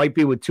club. It might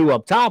be with two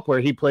up top where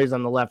he plays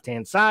on the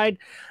left-hand side.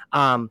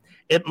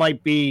 It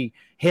might be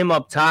him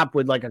up top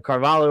with like a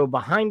Carvalho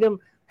behind him.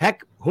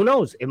 Heck, who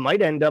knows? It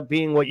might end up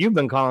being what you've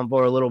been calling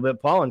for a little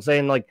bit, Paul, and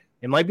saying like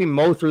it might be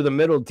Mo through the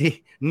middle,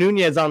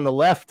 Nunez on the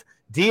left,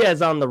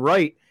 Diaz on the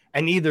right,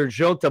 and either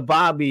Jota,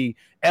 Bobby,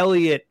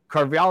 Elliott,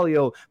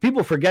 Carvalho.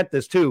 People forget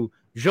this too.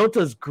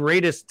 Jota's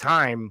greatest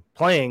time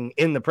playing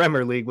in the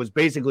Premier League was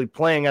basically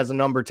playing as a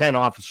number 10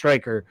 off a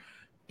striker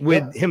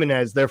with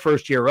Jimenez their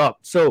first year up.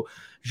 So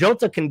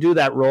Jota can do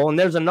that role. And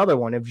there's another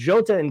one. If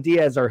Jota and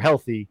Diaz are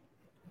healthy,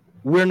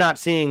 we're not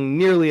seeing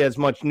nearly as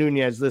much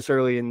Nunez this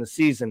early in the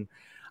season.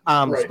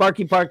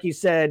 Sparky Parky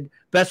said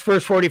best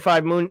first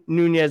 45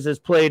 Nunez has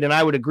played, and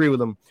I would agree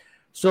with him.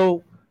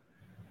 So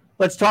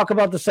let's talk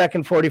about the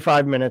second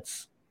 45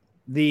 minutes.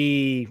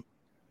 The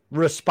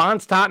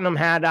response Tottenham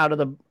had out of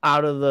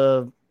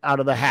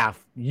the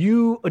half.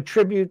 You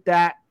attribute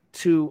that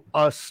to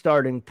us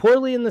starting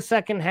poorly in the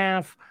second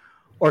half,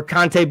 or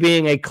Conte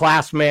being a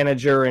class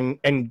manager and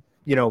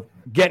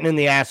getting in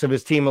the ass of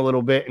his team a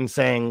little bit and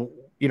saying,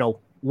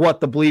 what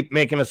the bleep,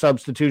 making a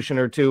substitution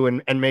or two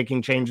and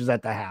making changes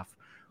at the half?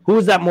 Who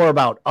is that more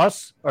about,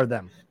 us or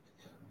them?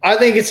 I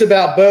think it's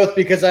about both,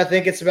 because I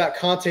think it's about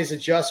Conte's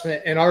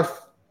adjustment and our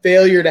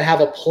failure to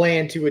have a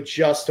plan to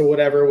adjust to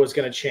whatever was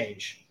going to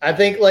change. I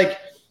think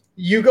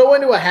you go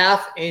into a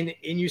half and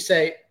you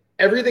say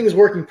everything's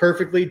working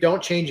perfectly,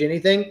 don't change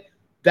anything.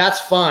 That's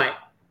fine.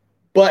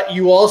 But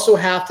you also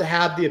have to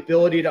have the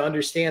ability to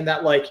understand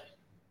that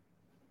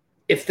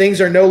if things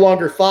are no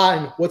longer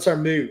fine, what's our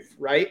move,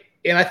 right?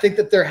 And I think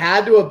that there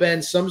had to have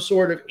been some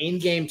sort of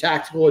in-game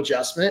tactical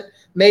adjustment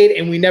made,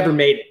 and we never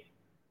made it.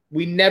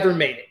 We never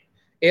made it.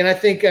 And I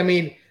think,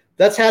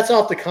 that's hats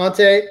off to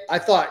Conte. I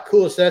thought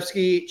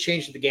Kulusevski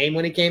changed the game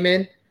when he came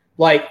in.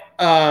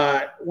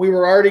 We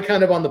were already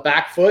kind of on the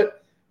back foot,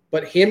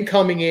 but him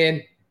coming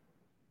in,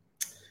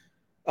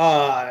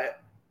 I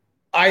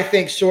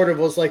think sort of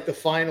was like the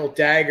final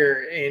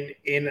dagger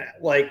in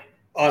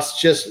us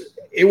just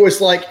 – it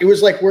was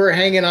like we're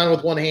hanging on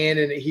with one hand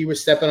and he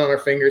was stepping on our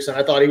fingers, and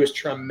I thought he was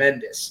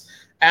tremendous,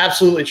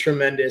 absolutely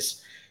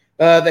tremendous.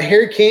 The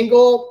Harry Kane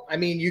goal,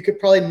 you could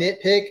probably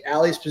nitpick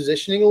Ali's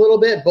positioning a little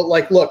bit, but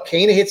look,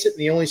 Kane hits it in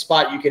the only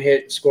spot you can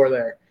hit and score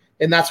there,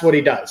 and that's what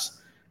he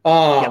does.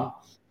 But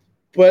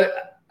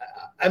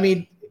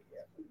we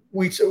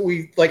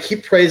he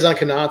praised on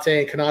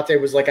Konate, and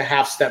Konate was like a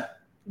half step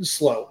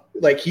slow.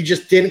 He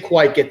just didn't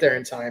quite get there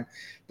in time.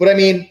 But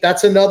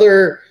that's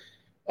another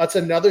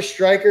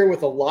striker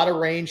with a lot of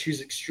range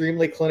who's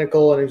extremely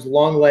clinical and who's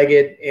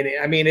long-legged. And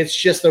it's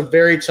just a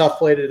very tough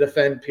play to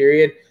defend,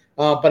 period.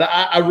 But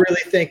I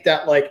really think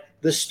that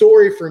the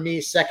story for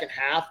me second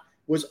half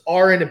was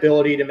our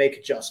inability to make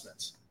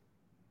adjustments.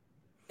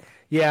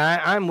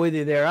 Yeah, I'm with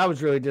you there. I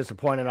was really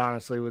disappointed,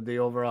 honestly, with the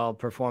overall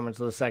performance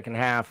of the second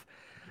half.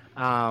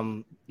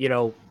 I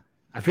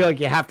feel like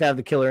you have to have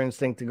the killer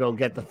instinct to go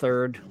get the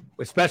third,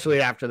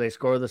 especially after they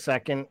score the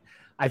second.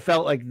 I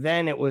felt like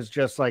then it was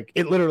just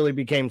it literally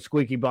became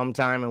squeaky bum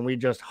time, and we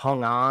just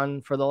hung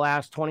on for the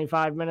last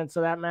 25 minutes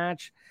of that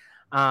match.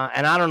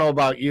 And I don't know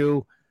about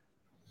you.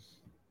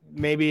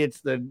 Maybe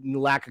it's the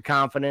lack of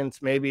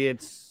confidence. Maybe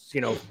it's,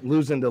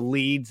 losing to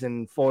Leeds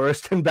and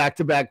Forest in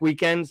back-to-back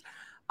weekends.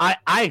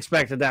 I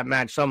expected that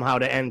match somehow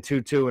to end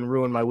 2-2 and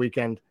ruin my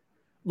weekend.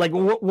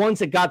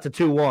 Once it got to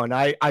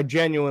 2-1, I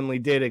genuinely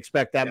did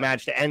expect that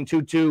match to end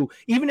 2-2,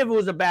 even if it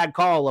was a bad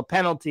call, a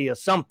penalty, or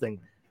something.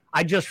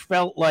 I just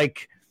felt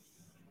like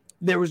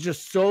there was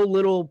just so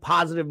little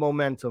positive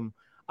momentum.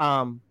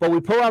 But we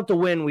pull out the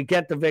win, we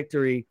get the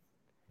victory.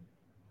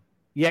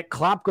 Yet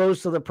Klopp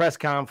goes to the press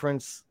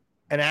conference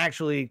and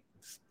actually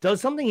does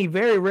something he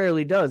very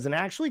rarely does, and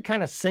actually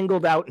kind of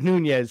singled out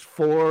Nunez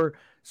for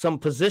some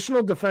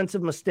positional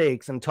defensive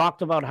mistakes and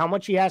talked about how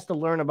much he has to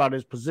learn about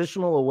his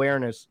positional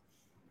awareness,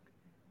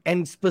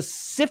 and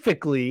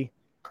specifically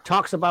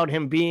talks about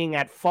him being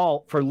at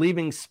fault for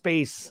leaving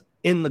space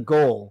in the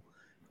goal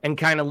and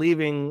kind of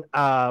leaving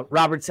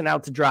Robertson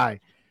out to dry.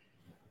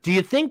 Do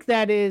you think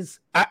that is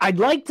 – I'd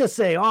like to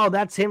say,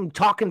 that's him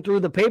talking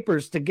through the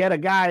papers to get a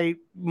guy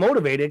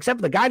motivated,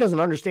 except the guy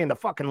doesn't understand the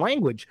fucking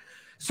language.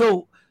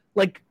 So,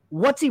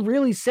 what's he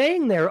really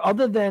saying there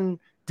other than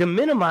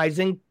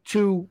deminimizing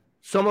to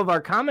some of our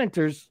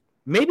commenters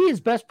maybe his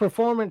best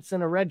performance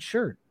in a red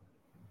shirt?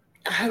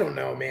 I don't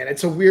know, man.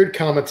 It's a weird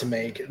comment to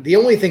make. The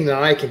only thing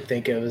that I can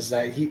think of is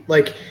that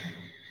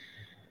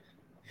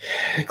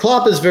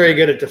Klopp is very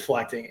good at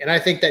deflecting, and I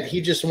think that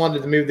he just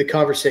wanted to move the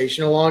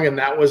conversation along, and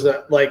that was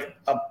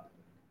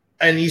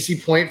an easy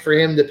point for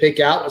him to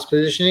pick out was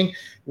positioning.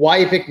 Why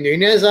you pick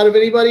Nunez out of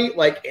anybody?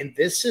 In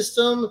this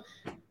system,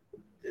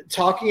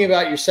 talking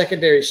about your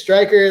secondary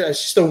striker,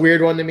 that's just a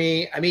weird one to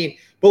me.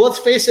 But let's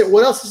face it,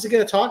 what else is he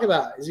going to talk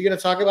about? Is he going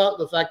to talk about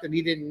the fact that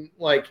he didn't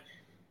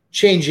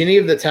change any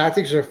of the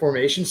tactics or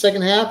formation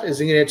second half? Is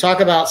he going to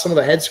talk about some of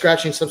the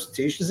head-scratching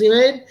substitutions he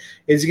made?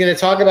 Is he going to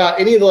talk about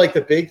any of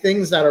the big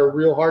things that are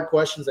real hard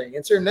questions to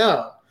answer?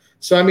 No.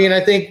 So, I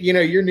think,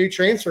 your new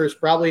transfer is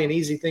probably an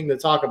easy thing to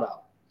talk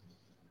about.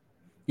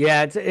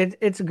 Yeah,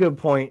 it's a good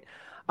point.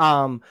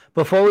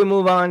 Before we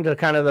move on to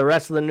kind of the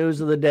rest of the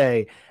news of the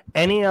day,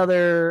 any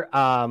other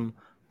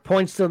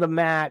points to the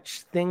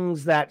match,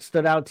 things that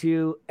stood out to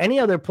you, any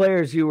other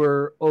players you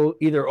were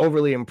either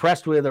overly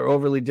impressed with or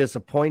overly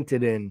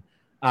disappointed in?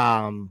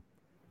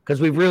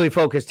 Because we've really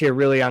focused here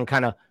really on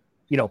kind of,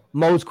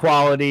 Mo's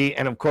quality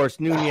and, of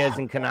course, Nunez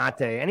and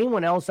Konate.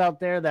 Anyone else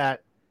out there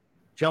that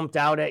jumped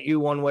out at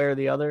you one way or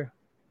the other?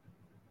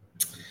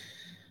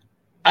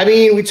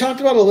 We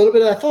talked about it a little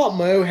bit. I thought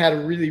Mo had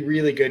a really,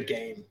 really good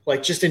game,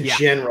 just in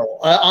general,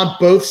 on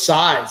both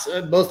sides,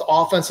 both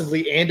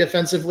offensively and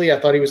defensively. I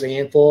thought he was a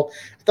handful.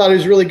 I thought he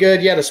was really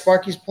good. Yeah, to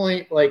Sparky's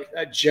point,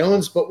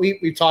 Jones, but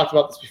we've talked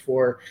about this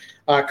before.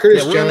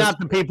 Curtis Jones.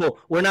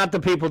 We're not the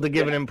people to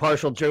give an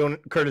impartial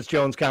Curtis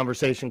Jones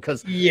conversation,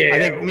 because I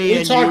think me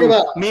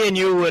and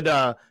you would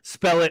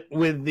spell it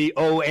with the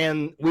O,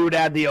 and we would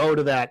add the O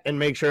to that and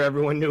make sure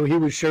everyone knew he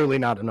was surely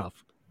not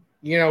enough.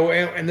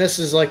 and this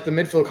is like the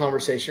midfield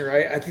conversation,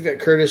 right? I think that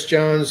Curtis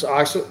Jones,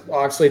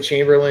 Oxlade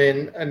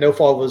Chamberlain, no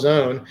fault of his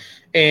own,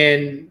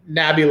 and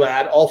Naby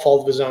Lad, all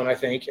fault of his own, I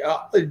think,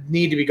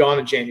 need to be gone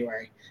in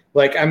January.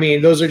 Like, I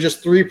mean, those are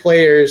just three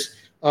players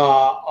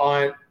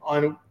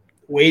on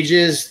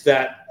wages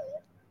that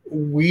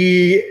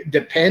we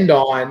depend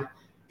on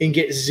and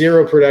get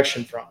zero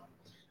production from.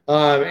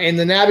 And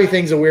the Naby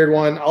thing's a weird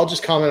one. I'll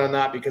just comment on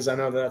that because I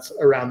know that's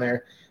around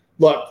there.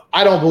 Look,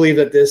 I don't believe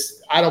that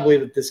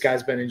this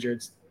guy's been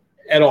injured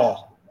at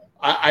all.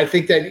 I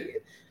think that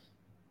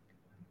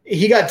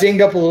he got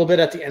dinged up a little bit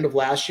at the end of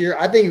last year.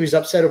 I think he was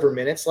upset over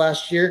minutes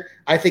last year.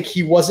 I think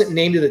he wasn't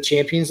named to the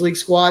Champions League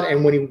squad,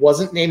 and when he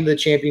wasn't named to the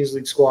Champions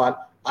League squad,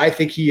 I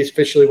think he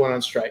officially went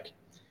on strike.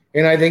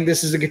 And I think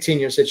this is a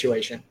continuous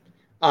situation.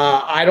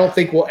 I don't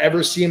think we'll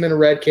ever see him in a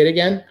red kit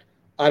again.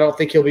 I don't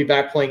think he'll be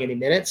back playing any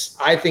minutes.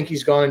 I think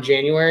he's gone in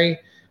January.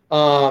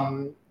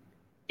 And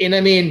I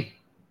mean,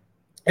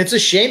 it's a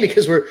shame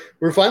because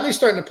we're finally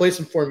starting to play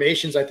some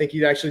formations I think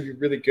he'd actually be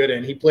really good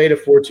in. He played a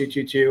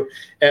 4-2-2-2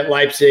 at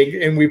Leipzig,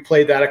 and we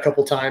played that a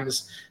couple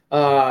times.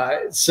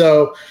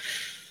 So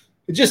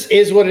it just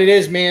is what it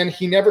is, man.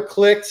 He never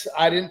clicked.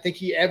 I didn't think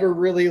he ever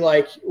really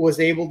was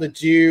able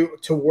to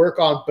work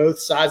on both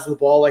sides of the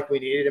ball like we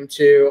needed him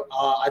to.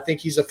 I think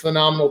he's a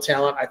phenomenal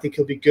talent. I think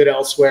he'll be good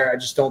elsewhere. I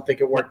just don't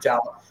think it worked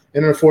out.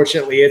 And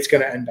unfortunately, it's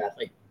going to end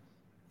badly.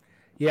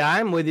 Yeah,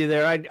 I'm with you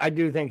there. I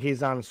do think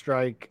he's on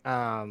strike.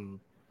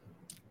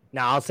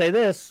 Now, I'll say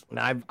this.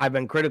 I've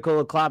been critical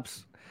of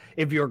Klopp's.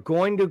 If you're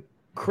going to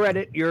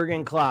credit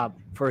Jurgen Klopp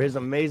for his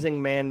amazing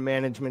man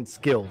management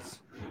skills,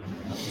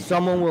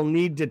 someone will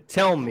need to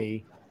tell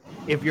me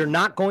if you're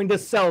not going to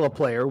sell a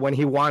player when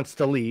he wants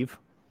to leave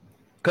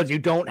because you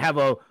don't have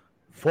a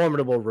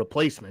formidable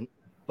replacement,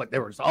 but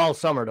there was all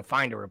summer to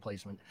find a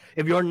replacement.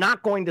 If you're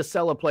not going to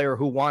sell a player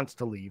who wants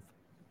to leave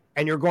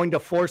and you're going to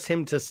force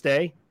him to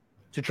stay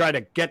to try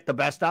to get the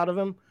best out of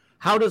him,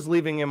 how does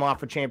leaving him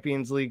off a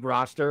Champions League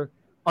roster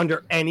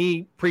under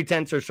any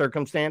pretense or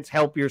circumstance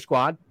help your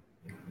squad?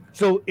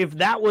 So if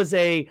that was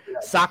a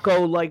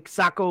Sacco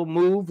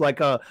move,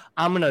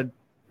 I'm going to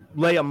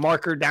lay a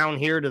marker down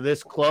here to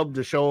this club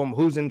to show them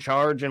who's in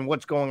charge and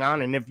what's going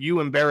on, and if you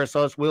embarrass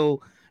us,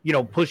 we'll,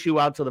 push you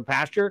out to the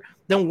pasture,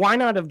 then why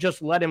not have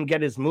just let him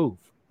get his move?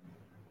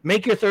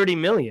 Make your $30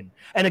 million.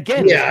 And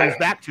again, This comes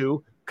back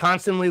to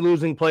constantly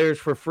losing players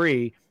for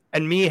free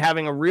and me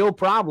having a real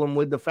problem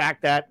with the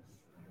fact that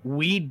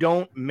we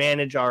don't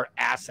manage our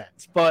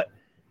assets. But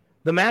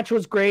the match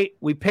was great.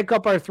 We pick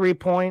up our 3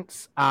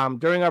 points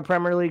during our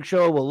Premier League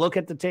show. We'll look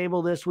at the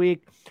table this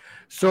week.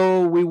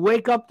 So we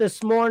wake up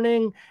this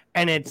morning,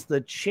 and it's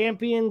the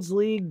Champions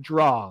League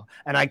draw.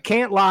 And I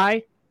can't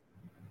lie,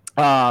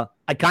 I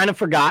kind of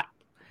forgot.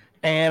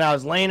 And I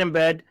was laying in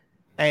bed,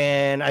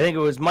 and I think it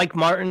was Mike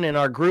Martin in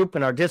our group,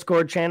 in our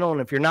Discord channel.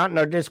 And if you're not in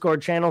our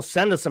Discord channel,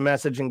 send us a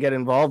message and get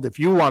involved if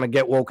you want to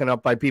get woken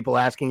up by people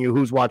asking you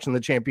who's watching the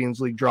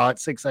Champions League draw at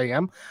 6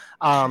 a.m.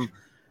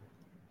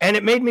 And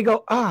it made me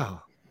go,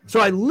 oh. So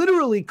I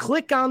literally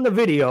click on the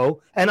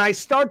video and I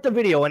start the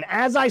video. And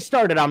as I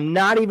started, I'm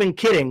not even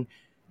kidding,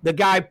 the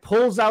guy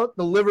pulls out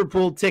the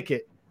Liverpool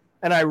ticket.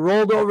 And I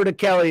rolled over to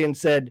Kelly and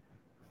said,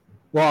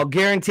 well, I'll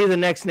guarantee the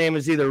next name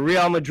is either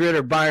Real Madrid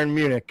or Bayern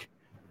Munich.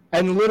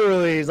 And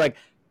literally he's like,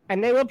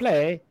 and they will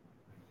play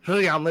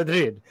Real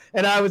Madrid.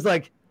 And I was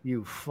like,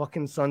 you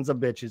fucking sons of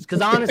bitches.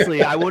 Because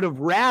honestly, I would have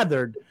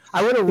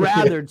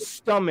rathered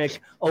stomach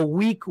a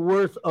week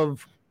worth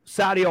of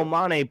Sadio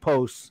Mane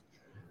posts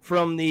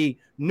from the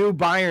new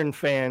Bayern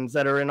fans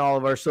that are in all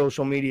of our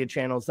social media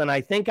channels than I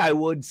think I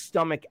would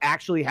stomach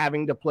actually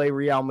having to play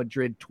Real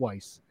Madrid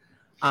twice.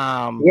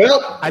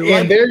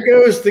 There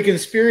goes the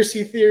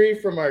conspiracy theory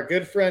from our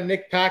good friend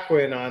Nick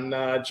Paquin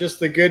on just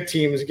the good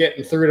teams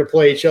getting through to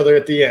play each other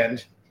at the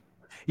end.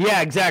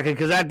 Yeah, exactly,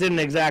 because that didn't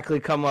exactly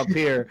come up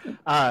here.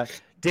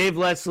 Dave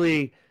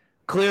Leslie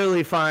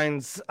clearly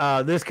finds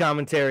this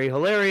commentary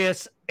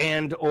hilarious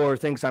and or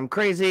thinks I'm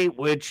crazy,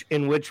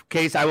 in which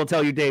case I will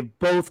tell you, Dave,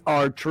 both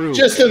are true.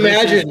 Just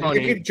imagine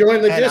you could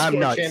join the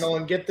Discord channel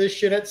and get this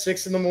shit at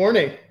 6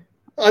 a.m.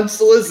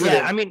 unsolicited.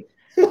 Yeah, I mean,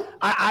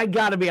 I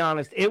got to be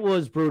honest, it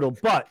was brutal,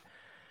 but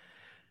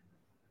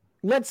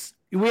we're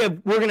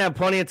going to have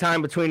plenty of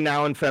time between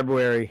now and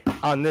February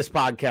on this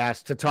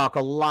podcast to talk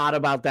a lot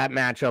about that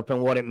matchup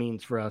and what it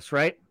means for us,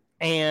 right?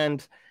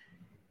 And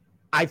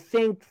I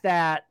think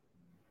that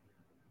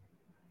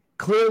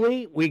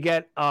clearly we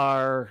get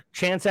our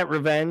chance at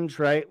revenge,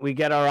 right? We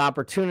get our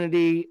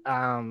opportunity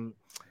to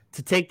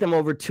take them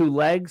over 2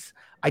 legs.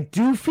 I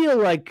do feel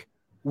like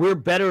we're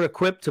better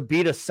equipped to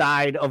beat a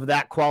side of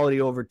that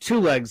quality over 2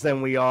 legs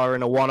than we are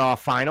in a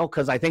one-off final,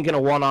 because I think in a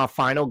one-off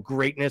final,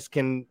 greatness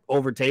can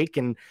overtake.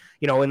 And,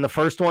 in the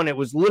first one, it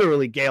was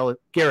literally Gareth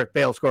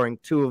Bale scoring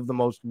 2 of the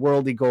most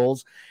worldy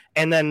goals,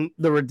 and then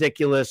the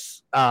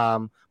ridiculous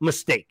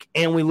mistake.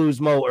 And we lose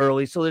Mo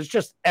early, so there's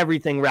just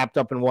everything wrapped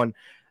up in one.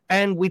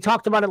 And we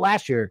talked about it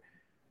last year.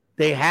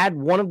 They had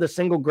one of the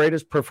single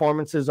greatest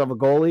performances of a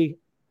goalie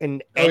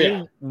in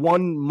any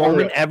one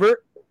moment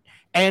ever.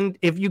 And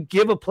if you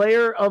give a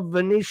player of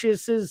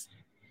Vinicius's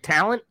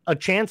talent a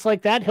chance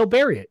like that, he'll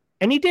bury it.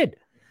 And he did.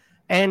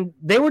 And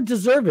they were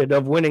deserved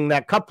of winning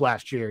that cup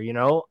last year, you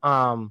know.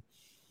 I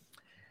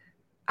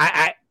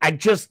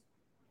just,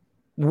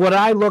 what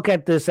I look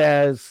at this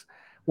as,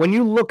 when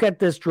you look at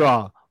this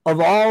draw, of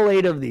all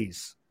 8 of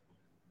these,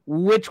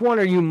 which one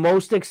are you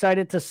most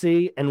excited to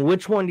see, and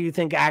which one do you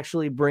think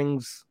actually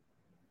brings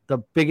the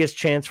biggest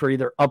chance for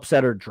either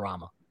upset or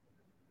drama?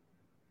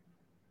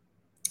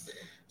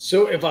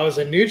 So if I was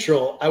a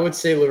neutral, I would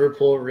say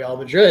Liverpool or Real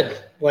Madrid.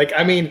 Like,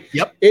 I mean,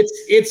 yep.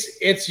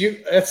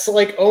 It's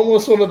like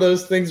almost one of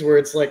those things where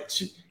it's like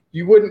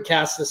you wouldn't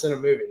cast this in a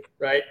movie,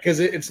 right?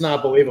 Because it's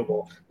not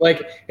believable.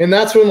 Like, and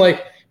that's when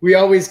like we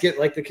always get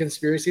like the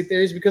conspiracy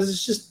theories because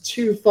it's just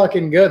too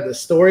fucking good. The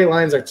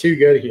storylines are too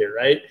good here,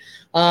 right?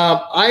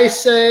 I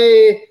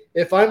say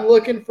if I'm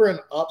looking for an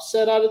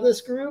upset out of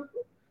this group,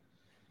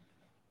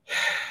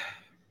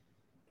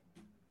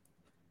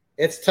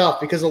 it's tough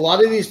because a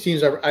lot of these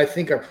teams I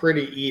think are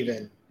pretty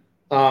even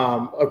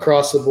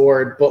across the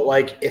board. But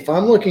like, if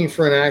I'm looking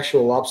for an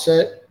actual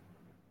upset,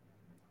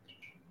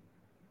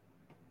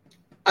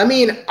 I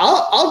mean,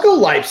 I'll go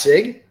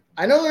Leipzig.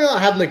 I know they're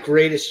not having the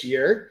greatest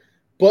year,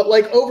 but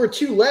like over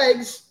 2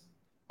 legs,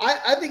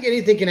 I think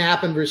anything can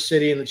happen versus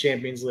City in the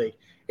Champions League.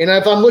 And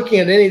if I'm looking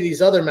at any of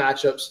these other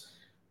matchups,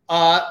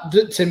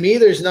 to me,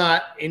 there's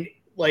not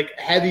like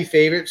heavy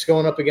favorites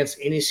going up against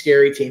any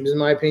scary teams, in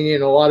my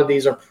opinion. A lot of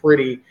these are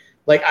pretty.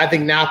 Like, I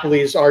think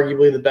Napoli is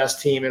arguably the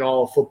best team in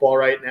all of football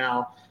right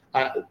now.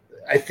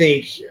 I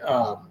think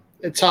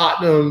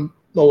Tottenham,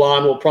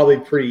 Milan will probably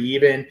be pretty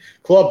even.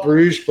 Club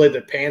Brugge played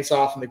their pants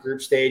off in the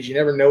group stage. You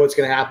never know what's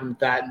going to happen with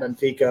that in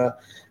Benfica.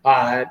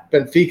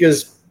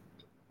 Benfica's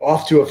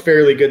off to a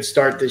fairly good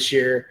start this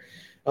year.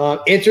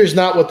 Inter's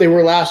not what they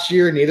were last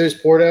year. Neither is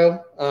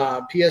Porto.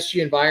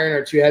 PSG and Bayern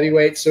are 2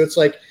 heavyweights. So it's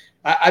like,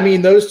 I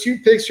mean, those 2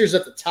 pictures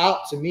at the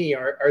top to me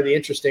are the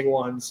interesting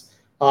ones.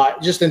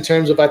 Just in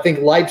terms of, I think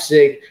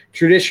Leipzig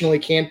traditionally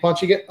can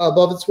punch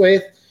above its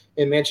weight,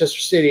 and Manchester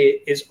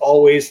City is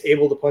always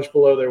able to punch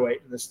below their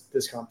weight in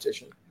this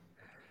competition.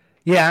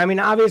 Yeah, I mean,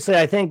 obviously,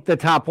 I think the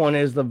top one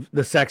is the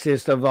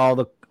sexiest of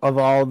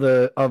all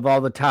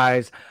the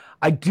ties.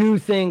 I do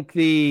think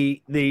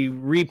the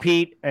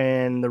repeat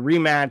and the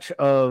rematch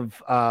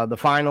of the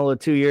final of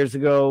 2 years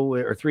ago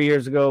or 3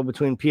 years ago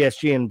between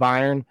PSG and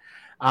Bayern,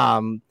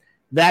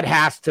 that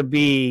has to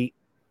be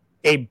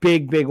a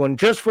big one,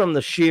 just from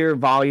the sheer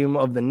volume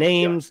of the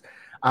names.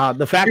 Yeah.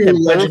 The fact that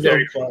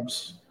legendary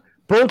clubs.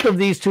 Both of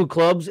these 2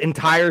 clubs'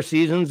 entire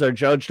seasons are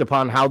judged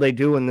upon how they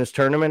do in this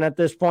tournament at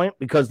this point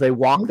because they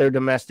walk their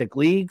domestic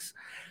leagues.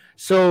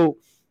 So,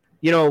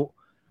 you know,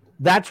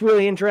 that's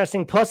really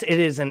interesting. Plus, it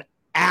is an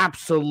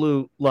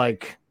absolute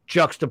like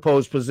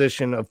juxtaposed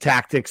position of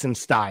tactics and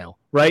style,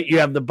 right? You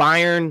have the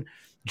Bayern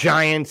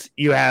giants,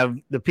 you have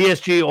the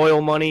PSG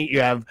oil money, you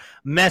have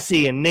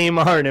Messi and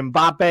Neymar and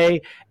Mbappe,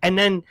 and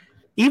then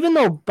even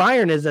though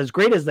Bayern is as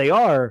great as they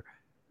are,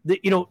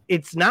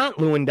 it's not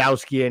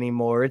Lewandowski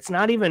anymore. It's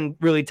not even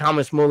really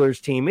Thomas Muller's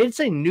team. It's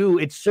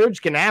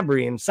Serge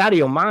Gnabry and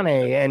Sadio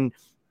Mane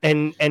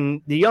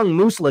and the young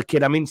Musla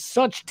kid. I mean,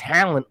 such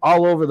talent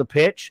all over the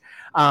pitch.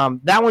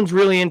 That one's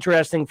really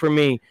interesting for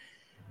me.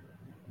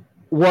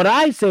 What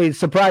I say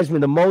surprised me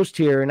the most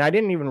here, and I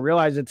didn't even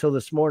realize it till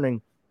this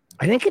morning,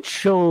 I think it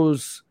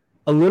shows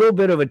a little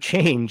bit of a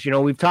change. You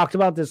know, we've talked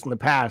about this in the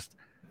past.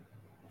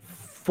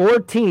 4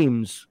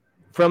 teams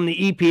from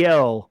the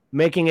EPL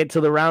making it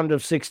to the round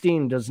of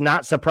 16 does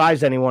not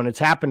surprise anyone. It's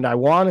happened, I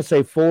want to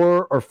say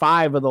 4 or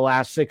 5 of the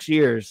last 6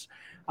 years.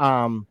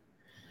 4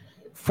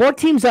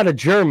 teams out of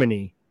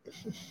Germany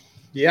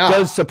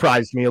does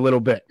surprise me a little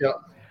bit.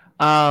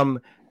 Yeah.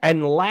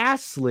 And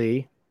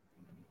lastly,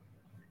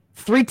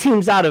 3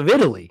 teams out of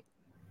Italy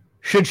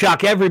should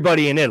shock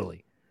everybody in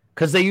Italy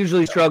because they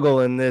usually struggle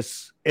in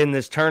this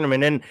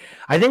tournament. And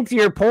I think to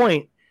your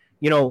point,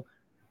 you know,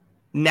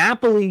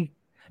 Napoli,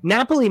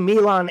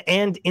 Milan,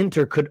 and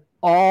Inter could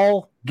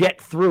all get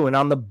through. And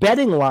on the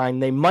betting line,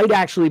 they might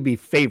actually be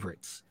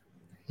favorites.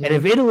 Mm-hmm. And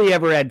if Italy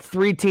ever had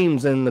 3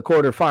 teams in the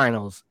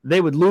quarterfinals,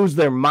 they would lose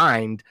their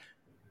mind.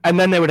 And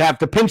then they would have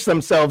to pinch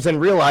themselves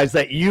and realize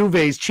that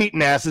Juve's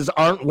cheating asses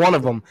aren't one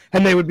of them.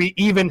 And they would be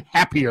even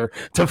happier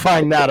to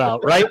find that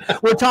out, right?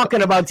 We're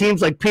talking about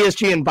teams like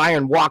PSG and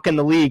Bayern walking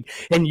the league.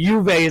 And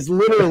Juve is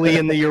literally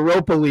in the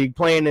Europa League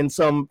playing in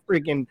some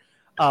freaking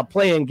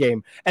playing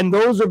game. And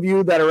those of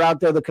you that are out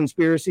there, the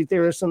conspiracy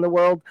theorists in the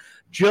world,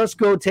 just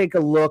go take a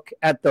look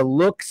at the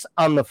looks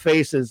on the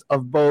faces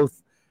of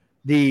both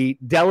the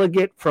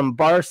delegate from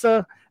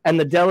Barca and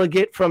the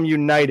delegate from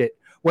United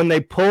when they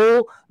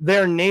pull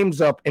their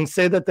names up and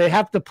say that they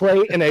have to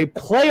play in a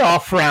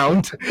playoff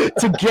round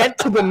to get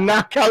to the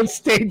knockout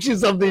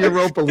stages of the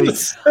Europa League.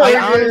 So I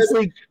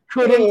honestly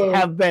couldn't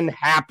have been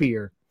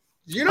happier.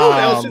 You know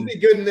what else would be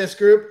good in this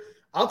group?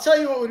 I'll tell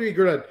you what would be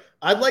good.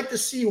 I'd like to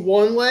see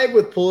one leg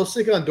with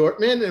Pulisic on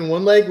Dortmund and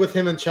one leg with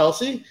him and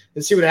Chelsea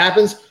and see what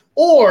happens.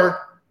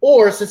 Or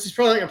since he's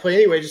probably not going to play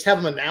anyway, just have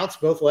him announce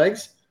both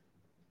legs,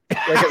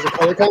 like as a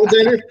color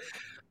commentator.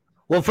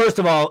 Well, first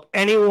of all,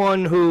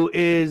 anyone who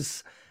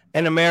is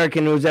an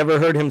American who's ever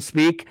heard him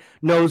speak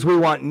knows we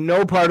want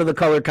no part of the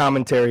color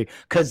commentary,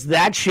 because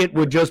that shit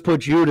would just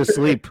put you to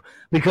sleep,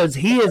 because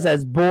he is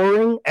as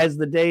boring as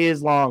the day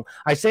is long.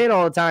 I say it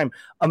all the time.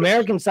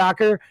 American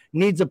soccer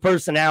needs a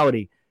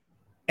personality.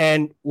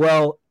 And,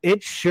 well,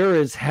 it sure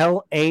as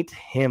hell ain't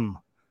him.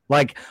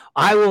 Like,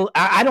 I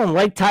don't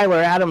like Tyler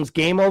Adams'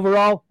 game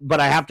overall, but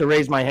I have to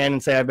raise my hand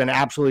and say I've been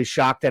absolutely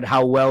shocked at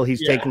how well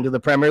he's taken to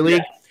the Premier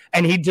League. Yeah.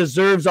 And he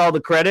deserves all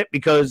the credit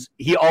because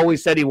he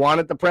always said he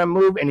wanted the Prem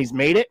move, and he's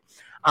made it.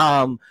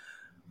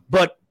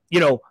 But,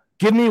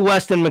 give me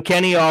Weston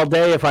McKennie all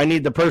day if I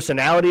need the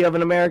personality of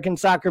an American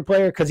soccer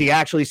player, because he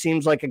actually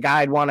seems like a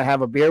guy I'd want to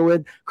have a beer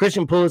with.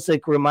 Christian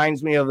Pulisic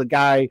reminds me of the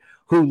guy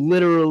who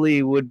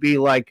literally would be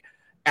like,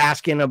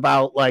 asking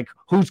about like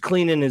who's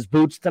cleaning his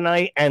boots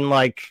tonight and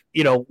like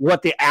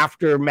what the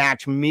after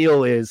match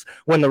meal is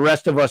when the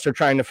rest of us are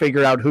trying to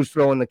figure out who's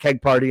throwing the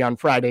keg party on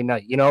Friday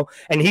night,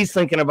 and he's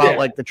thinking about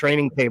like the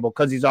training table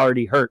because he's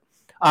already hurt.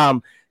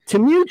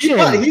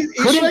 Timuchin, he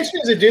strikes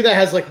me as a dude that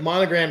has like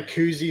monogrammed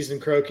koozies and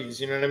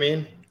croquis, you know what I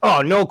mean?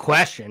 Oh, no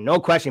question.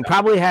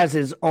 Probably has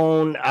his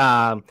own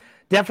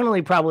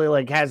definitely probably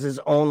like has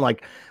his own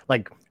like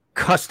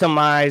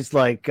customized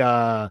like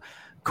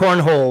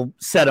cornhole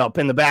setup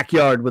in the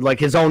backyard with like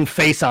his own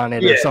face on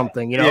it or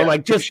something,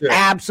 like just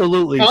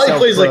absolutely. Probably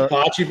plays like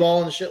bocce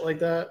ball and shit like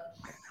that.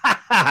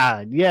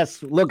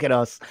 Yes, look at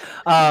us.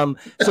 So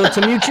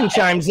Timuchin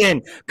chimes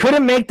in.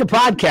 Couldn't make the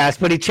podcast,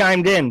 but he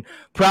chimed in.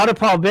 Proud of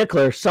Paul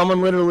Bickler.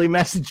 Someone literally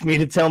messaged me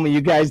to tell me you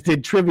guys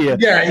did trivia.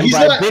 Yeah, and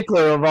by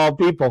Bickler of all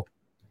people.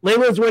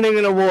 Layla's winning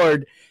an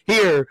award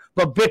here,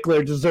 but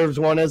Bickler deserves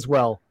one as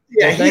well.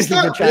 Yeah, so he's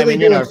not really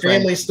doing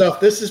family stuff.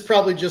 This is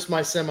probably just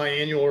my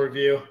semi-annual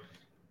review.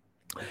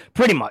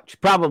 Pretty much,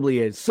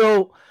 probably is.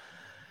 So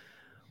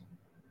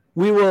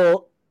we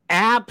will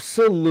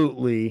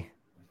absolutely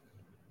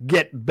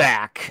get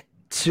back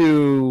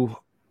to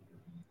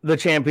the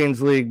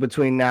Champions League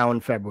between now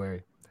and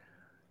February.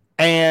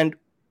 And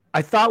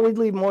I thought we'd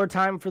leave more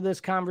time for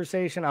this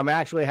conversation. I'm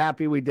actually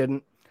happy we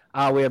didn't.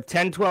 We have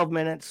 10, 12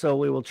 minutes, so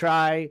we will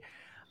try.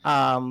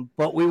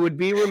 But we would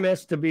be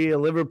remiss to be a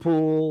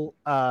Liverpool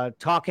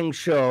talking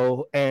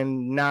show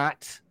and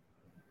not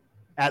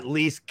at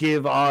least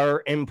give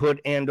our input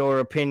and or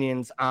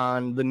opinions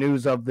on the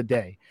news of the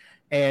day.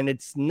 And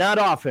it's not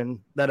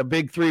often that a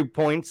big 3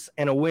 points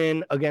and a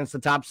win against the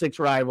top 6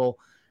 rival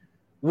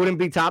wouldn't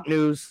be top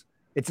news.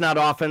 It's not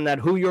often that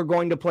who you're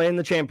going to play in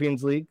the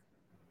Champions League,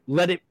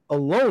 let it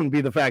alone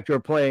be the fact you're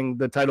playing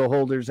the title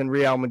holders in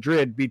Real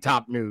Madrid, be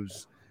top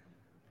news.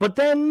 But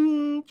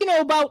then,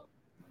 about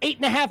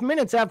 8.5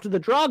 minutes after the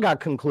draw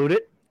got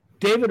concluded,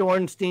 David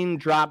Ornstein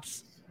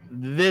drops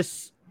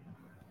this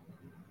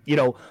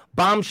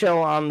bombshell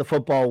on the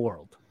football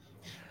world.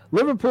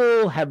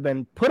 Liverpool have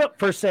been put up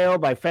for sale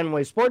by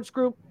Fenway Sports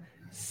Group.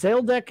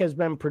 Sale deck has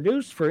been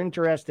produced for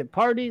interested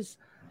parties.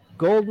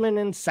 Goldman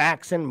and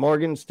Sachs and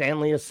Morgan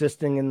Stanley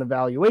assisting in the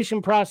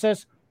valuation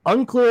process.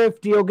 Unclear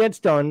if deal gets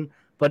done,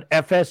 but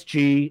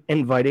FSG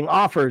inviting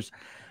offers.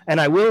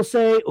 And I will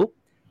say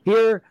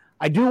here,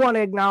 I do want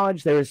to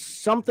acknowledge there is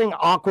something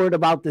awkward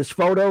about this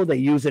photo. They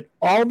use it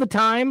all the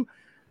time.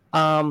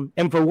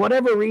 And for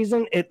whatever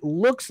reason, it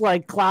looks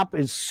like Klopp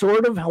is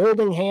sort of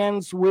holding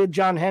hands with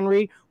John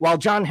Henry while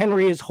John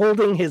Henry is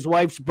holding his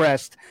wife's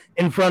breast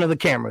in front of the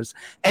cameras.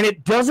 And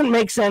it doesn't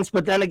make sense.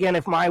 But then again,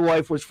 if my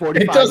wife was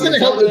 45, it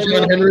doesn't help that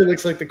John Henry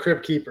looks like the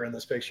crypt keeper in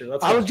this picture.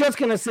 I was just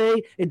going to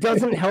say, it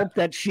doesn't help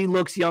that she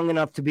looks young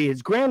enough to be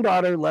his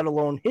granddaughter, let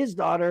alone his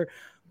daughter.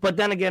 But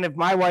then again, if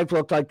my wife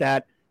looked like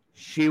that,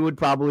 she would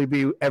probably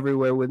be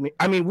everywhere with me.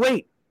 I mean,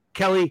 wait,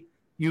 Kelly,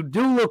 you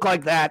do look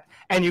like that,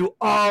 and you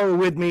are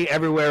with me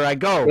everywhere I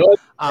go.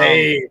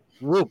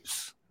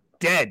 Whoops,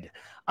 dead.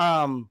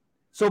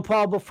 So,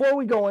 Paul, before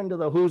we go into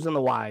the who's and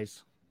the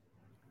whys,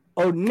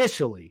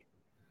 initially,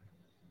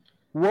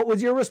 what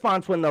was your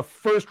response when the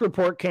first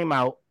report came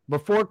out,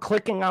 before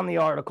clicking on the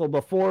article,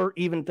 before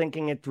even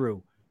thinking it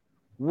through?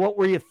 What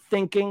were you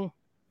thinking?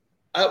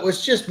 It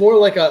was just more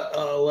like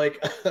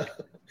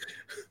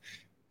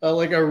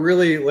like a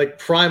really like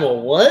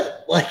primal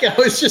what? Like I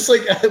was just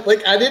like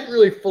I didn't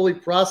really fully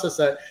process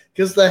that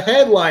because the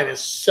headline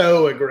is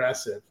so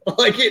aggressive.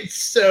 Like it's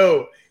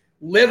so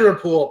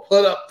Liverpool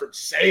put up for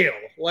sale.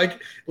 Like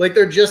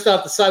they're just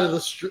off the side of the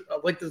street.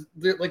 Like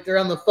they're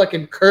on the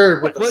fucking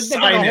curb with the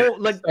sign.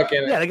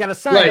 They got a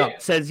sign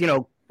up says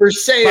for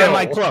sale. Buy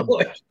my club.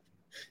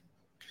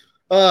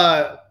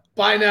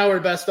 Buy now or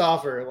best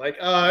offer.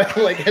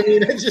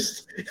 It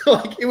just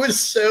it was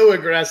so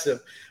aggressive.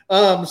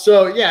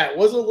 So yeah, it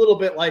was a little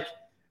bit like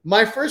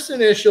my first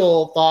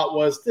initial thought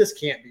was this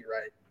can't be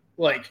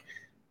right.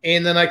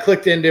 And then I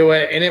clicked into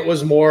it and it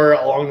was more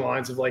along the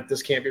lines of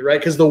this can't be right.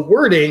 Because the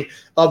wording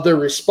of the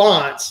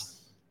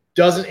response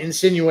doesn't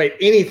insinuate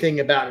anything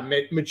about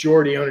a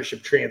majority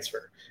ownership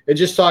transfer. It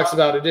just talks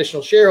about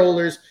additional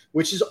shareholders,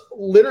 which is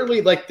literally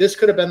this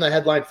could have been the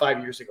headline 5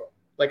 years ago.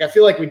 I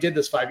feel like we did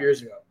this 5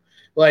 years ago.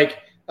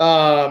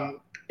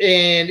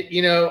 And,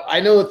 I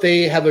know that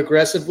they have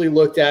aggressively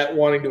looked at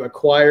wanting to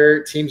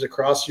acquire teams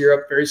across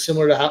Europe, very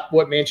similar to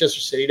what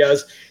Manchester City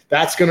does.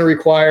 That's going to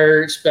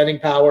require spending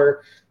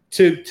power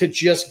to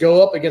just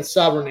go up against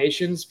sovereign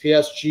nations.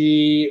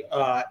 PSG,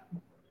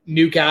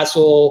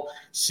 Newcastle,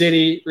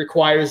 City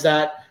requires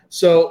that.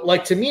 So,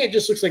 to me, it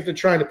just looks like they're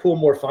trying to pull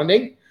more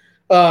funding.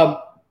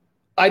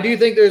 I do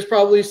think there's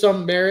probably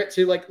some merit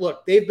to,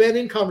 look, they've been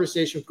in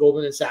conversation with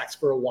Goldman Sachs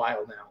for a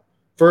while now.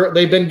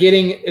 They've been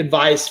getting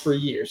advice for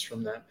years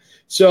from them.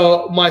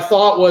 So my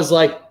thought was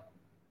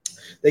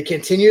they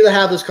continue to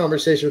have this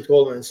conversation with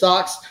Goldman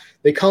Sachs.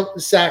 They come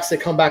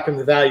back from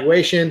the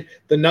valuation,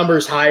 the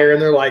number's higher,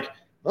 and they're like,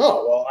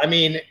 oh, well,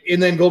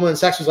 and then Goldman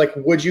Sachs was like,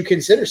 would you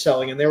consider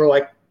selling? And they were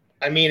like,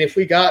 if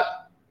we got,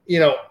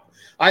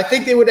 I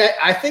think they would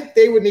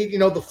need,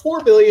 the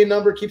 4 billion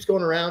number keeps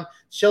going around.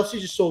 Chelsea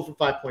just sold for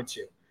 5.2.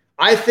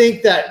 I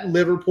think that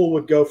Liverpool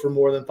would go for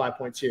more than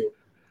 5.2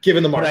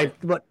 given the market.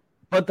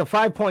 But the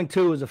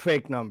 5.2 is a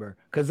fake number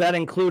because that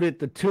included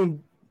the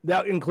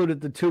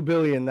 2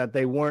 billion that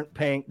they weren't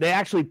paying. They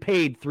actually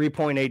paid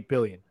 3.8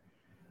 billion.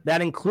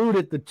 That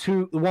included the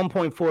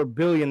 1.4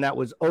 billion that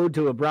was owed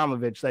to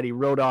Abramovich that he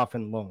wrote off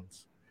in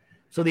loans.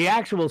 So the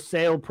actual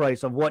sale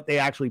price of what they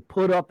actually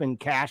put up in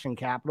cash and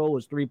capital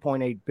was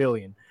 3.8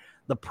 billion.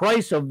 The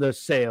price of the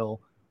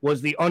sale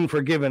was the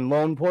unforgiven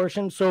loan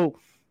portion. So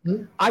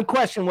I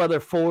question whether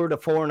 4 to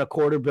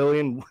 4.25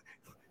 billion.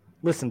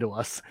 Listen to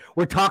us.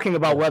 We're talking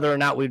about whether or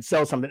not we'd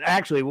sell something.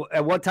 Actually,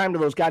 at what time do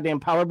those goddamn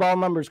Powerball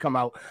numbers come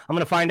out? I'm going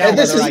to find out. And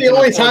this is the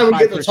only time we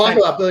get to talk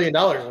about $1 billion.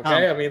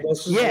 Okay,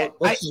 let's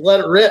just let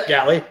it rip,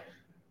 Gally.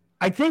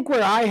 I think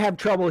where I have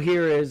trouble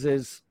here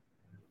is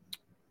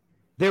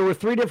there were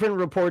 3 different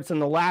reports in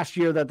the last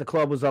year that the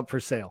club was up for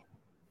sale.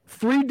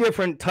 3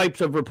 different types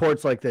of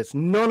reports like this,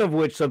 none of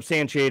which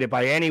substantiated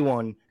by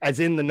anyone as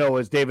in the know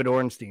as David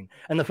Ornstein.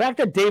 And the fact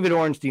that David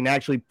Ornstein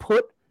actually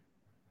put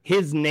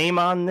his name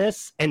on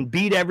this and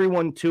beat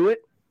everyone to it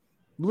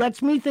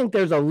lets me think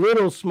there's a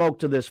little smoke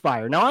to this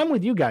fire. Now, I'm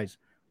with you guys.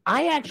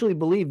 I actually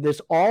believe this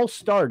all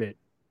started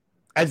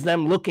as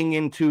them looking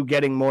into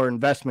getting more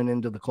investment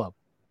into the club.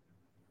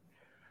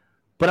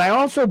 But I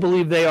also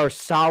believe they are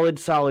solid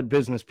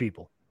business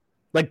people,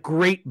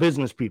 great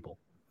business people.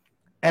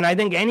 And I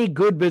think any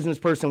good business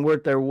person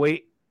worth their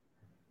weight,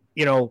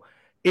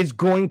 is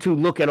going to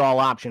look at all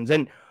options.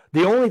 And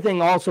the only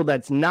thing also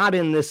that's not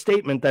in this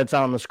statement that's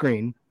on the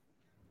screen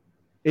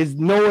is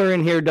nowhere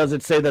in here does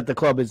it say that the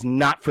club is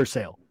not for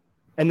sale.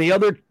 And the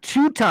other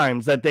 2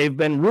 times that they've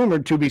been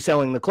rumored to be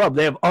selling the club,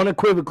 they have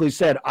unequivocally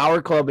said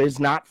our club is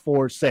not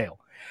for sale.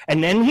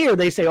 And then here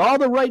they say all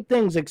the right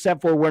things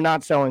except for we're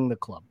not selling the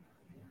club.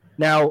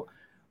 Now,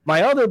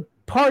 my other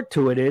part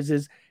to it is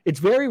it's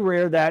very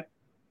rare that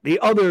the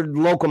other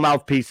local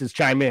mouthpieces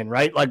chime in,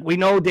 right? We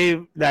know,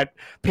 Dave, that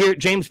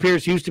James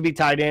Pierce used to be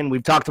tied in.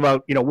 We've talked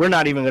about, we're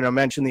not even going to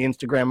mention the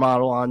Instagram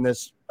model on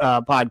this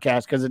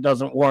podcast because it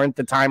doesn't warrant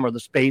the time or the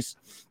space.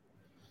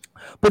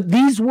 But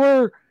these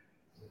are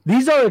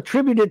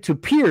attributed to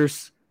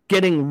Pierce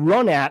getting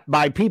run at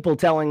by people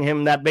telling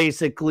him that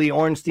basically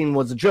Ornstein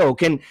was a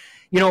joke. And,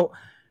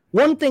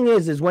 one thing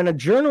is when a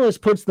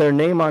journalist puts their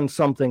name on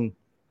something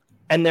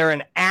and they're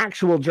an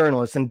actual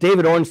journalist, and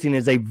David Ornstein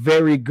is a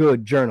very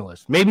good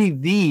journalist, maybe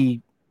the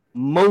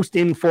most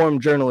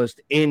informed journalist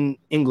in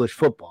English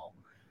football,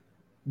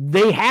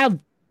 there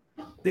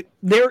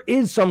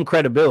is some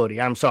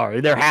credibility. I'm sorry.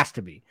 There has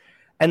to be.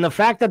 And the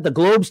fact that the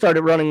Globe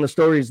started running the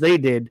stories they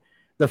did,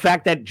 the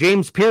fact that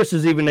James Pierce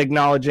is even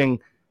acknowledging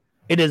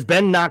it has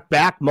been knocked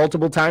back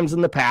multiple times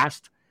in the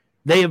past.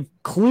 They have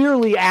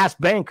clearly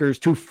asked bankers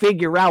to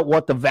figure out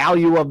what the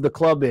value of the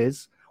club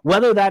is,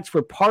 whether that's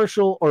for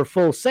partial or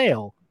full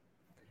sale.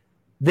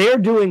 They're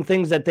doing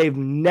things that they've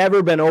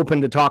never been open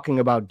to talking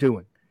about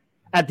doing.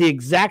 At the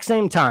exact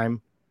same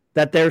time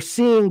that they're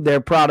seeing their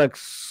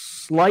products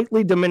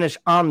slightly diminish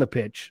on the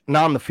pitch and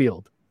on the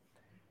field.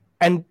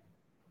 And,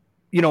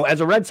 as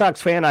a Red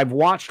Sox fan, I've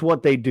watched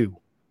what they do.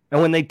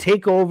 And when they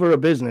take over a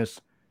business,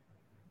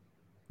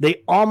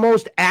 they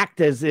almost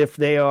act as if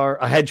they are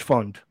a hedge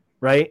fund,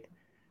 right?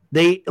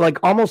 They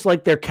almost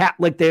like they're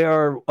they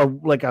are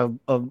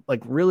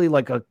really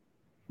like a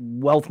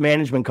wealth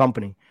management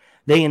company.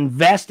 They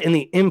invest in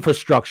the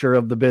infrastructure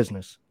of the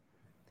business.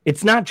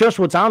 It's not just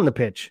what's on the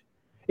pitch.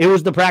 It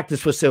was the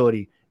practice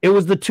facility. It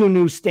was the 2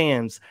 new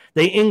stands.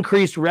 They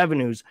increased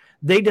revenues.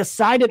 They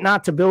decided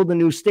not to build a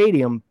new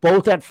stadium,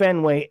 both at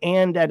Fenway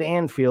and at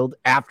Anfield,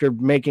 after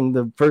making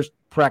the first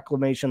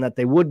proclamation that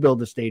they would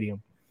build a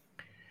stadium.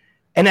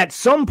 And at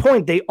some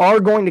point, they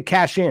are going to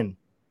cash in.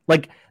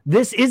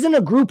 This isn't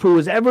a group who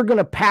is ever going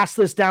to pass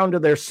this down to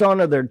their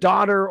son or their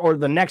daughter or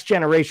the next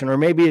generation, or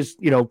maybe his,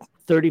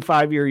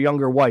 35-year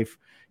younger wife.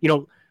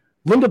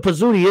 Linda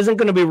Pizzuti isn't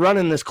going to be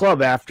running this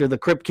club after the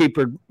Crypt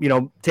Keeper,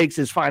 takes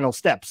his final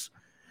steps.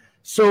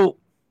 So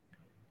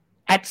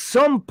at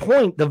some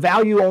point, the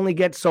value only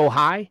gets so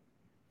high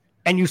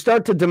and you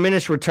start to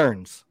diminish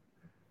returns.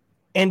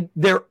 And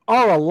there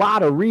are a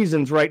lot of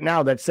reasons right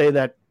now that say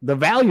that the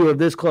value of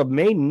this club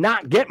may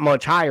not get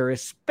much higher,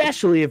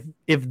 especially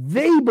if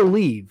they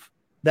believe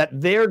that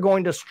they're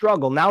going to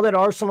struggle. Now that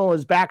Arsenal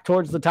is back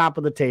towards the top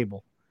of the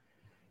table,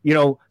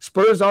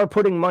 Spurs are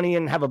putting money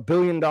in, have $1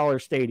 billion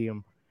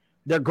stadium.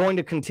 They're going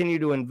to continue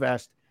to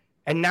invest.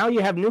 And now you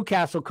have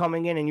Newcastle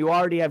coming in, and you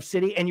already have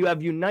City, and you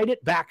have United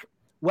back,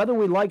 whether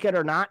we like it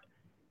or not,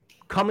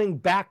 coming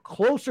back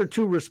closer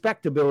to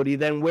respectability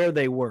than where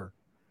they were.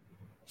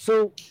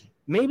 So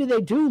maybe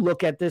they do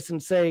look at this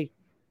and say,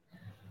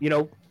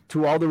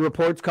 to all the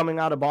reports coming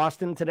out of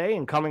Boston today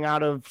and coming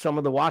out of some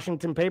of the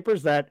Washington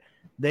papers, that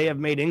they have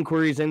made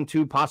inquiries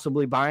into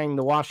possibly buying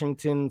the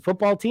Washington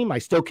football team. I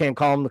still can't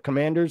call them the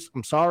Commanders.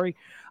 I'm sorry.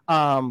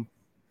 They've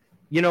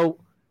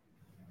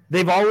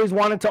always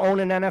wanted to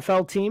own an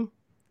NFL team.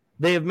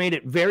 They have made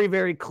it very,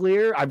 very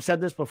clear. I've said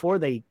this before.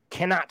 They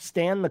cannot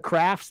stand the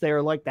Crafts. They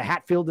are like the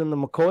Hatfield and the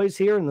McCoys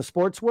here in the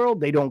sports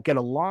world. They don't get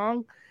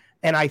along.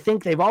 And I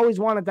think they've always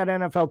wanted that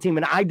NFL team.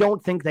 And I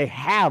don't think they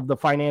have the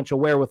financial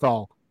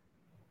wherewithal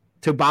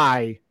to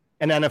buy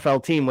an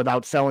NFL team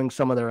without selling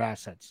some of their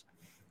assets.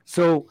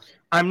 So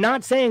I'm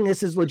not saying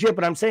this is legit,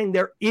 but I'm saying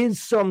there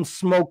is some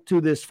smoke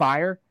to this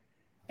fire.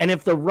 And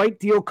if the right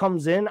deal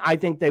comes in, I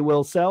think they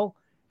will sell.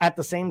 At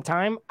the same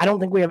time, I don't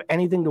think we have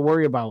anything to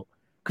worry about,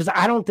 because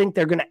I don't think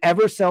they're going to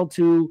ever sell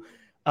to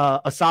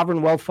a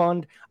sovereign wealth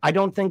fund. I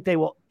don't think they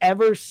will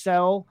ever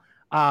sell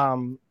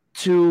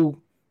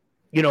to,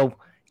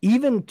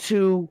 even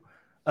to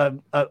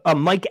a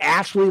Mike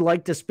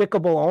Ashley-like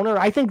despicable owner.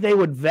 I think they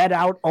would vet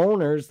out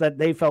owners that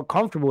they felt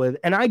comfortable with.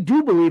 And I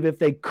do believe if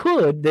they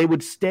could, they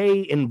would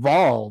stay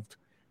involved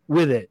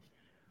with it.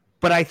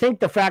 But I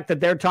think the fact that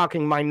they're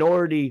talking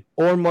minority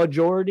or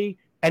majority,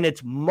 and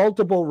it's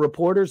multiple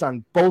reporters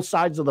on both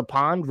sides of the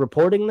pond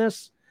reporting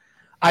this,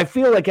 I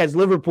feel like as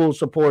Liverpool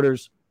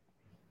supporters,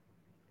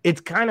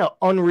 it's kind of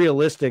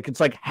unrealistic. It's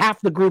like half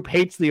the group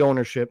hates the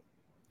ownership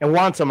and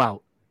wants them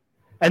out,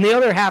 and the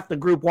other half the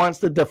group wants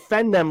to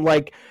defend them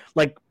like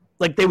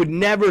they would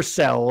never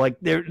sell. Like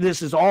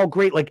this is all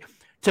great. Like,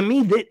 to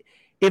me, that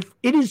if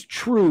it is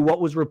true what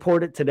was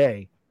reported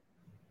today,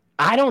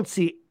 I don't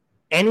see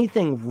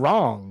anything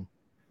wrong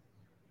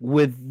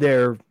with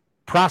their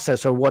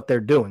process or what they're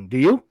doing. Do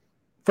you,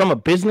 from a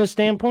business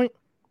standpoint?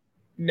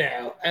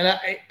 No. And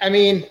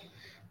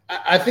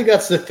I think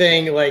that's the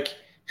thing. Like,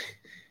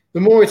 the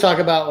more we talk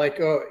about, like,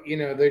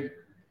 they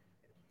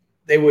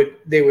would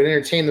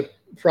entertain the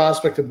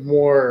prospect of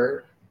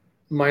more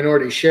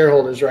minority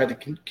shareholders, right, to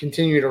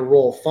continue to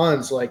roll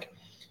funds. Like,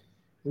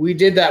 we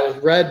did that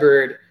with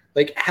Redbird.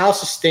 Like, how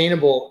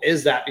sustainable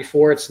is that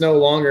before it's no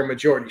longer a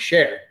majority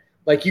share?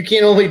 Like, you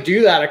can't only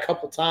do that a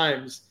couple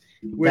times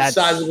with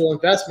sizable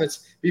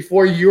investments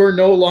before you're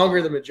no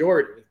longer the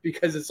majority,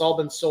 because it's all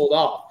been sold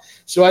off.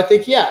 So I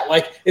think,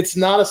 it's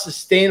not a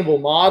sustainable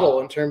model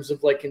in terms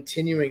of like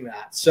continuing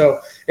that. So,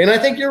 and I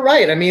think you're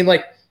right. I mean,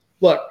 like,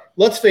 look,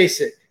 let's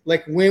face it.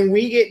 Like, when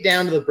we get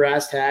down to the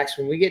brass tacks,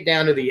 when we get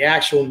down to the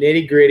actual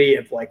nitty gritty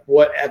of like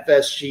what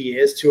FSG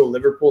is to a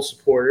Liverpool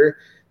supporter,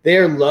 they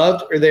are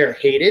loved or they are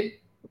hated.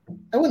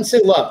 I wouldn't say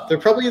loved. They're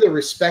probably either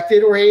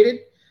respected or hated.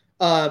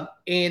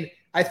 And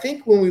I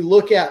think when we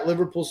look at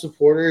Liverpool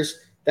supporters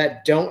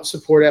that don't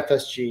support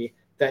FSG,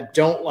 that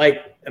don't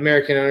like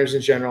American owners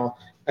in general,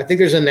 I think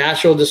there's a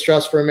natural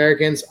distrust for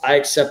Americans. I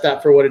accept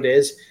that for what it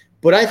is.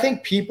 But I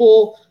think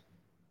people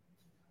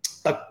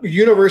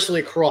universally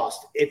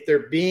across, if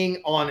they're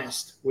being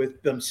honest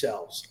with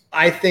themselves,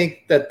 I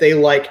think that they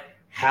like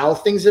how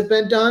things have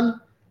been done.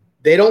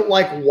 They don't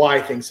like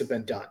why things have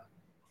been done,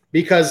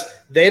 because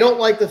they don't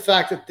like the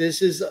fact that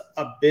this is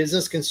a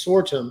business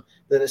consortium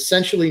that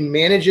essentially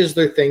manages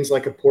their things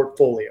like a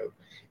portfolio.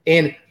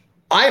 And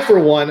I, for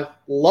one,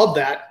 love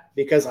that,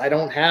 because I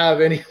don't have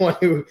anyone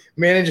who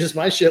manages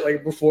my shit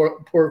like a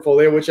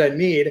portfolio, which I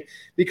need,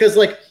 because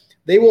like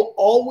they will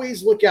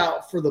always look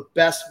out for the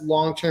best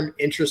long-term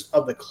interest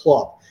of the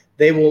club.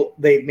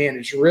 They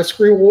manage risk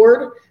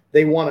reward.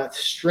 They want to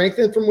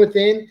strengthen from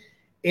within.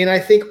 And I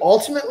think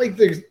ultimately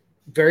they're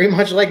very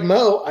much like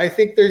Mo. I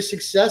think their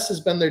success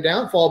has been their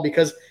downfall,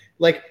 because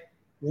like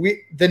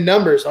the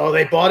numbers,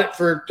 they bought it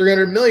for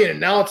 $300 million and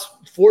now it's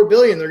 $4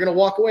 billion. They're going to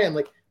walk away. I'm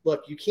like,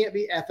 look, you can't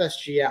be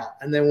FSG out.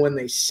 And then when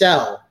they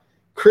sell,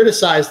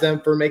 criticize them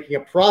for making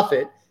a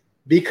profit,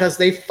 because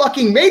they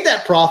fucking made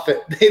that profit.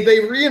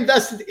 They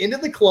reinvested into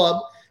the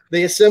club.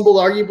 They assembled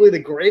arguably the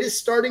greatest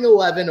starting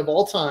 11 of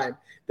all time.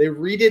 They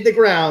redid the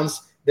grounds.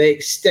 They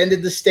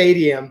extended the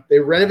stadium. They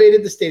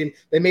renovated the stadium.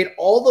 They made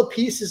all the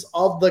pieces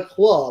of the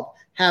club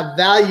have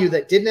value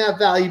that didn't have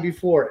value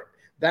before it.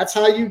 That's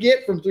how you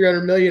get from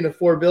 300 million to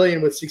 4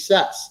 billion with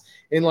success.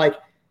 And like,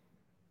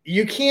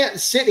 you can't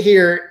sit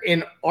here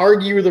and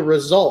argue the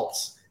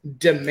results,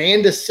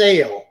 demand a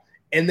sale,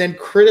 and then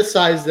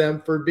criticize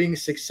them for being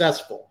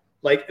successful.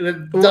 Like,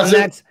 it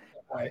doesn't.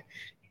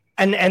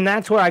 And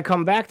that's where I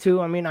come back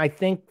to. I mean, I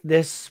think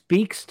this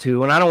speaks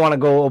to, and I don't want to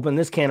go open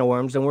this can of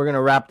worms, and we're going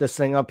to wrap this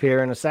thing up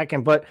here in a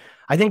second, but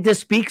I think this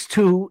speaks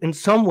to, in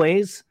some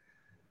ways,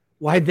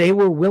 why they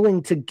were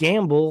willing to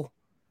gamble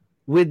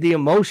with the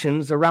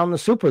emotions around the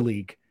Super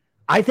League.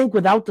 I think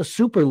without the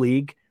Super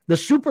League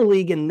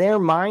in their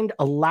mind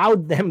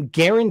allowed them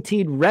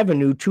guaranteed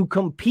revenue to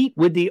compete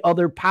with the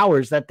other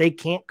powers that they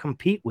can't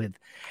compete with.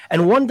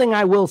 And one thing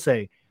I will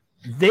say,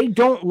 they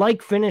don't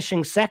like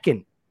finishing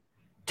second.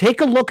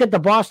 Take a look at the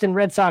Boston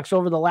Red Sox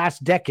over the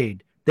last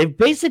decade. They've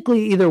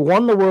basically either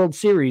won the World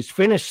Series,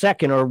 finished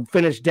second, or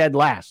finished dead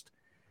last,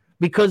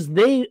 because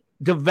they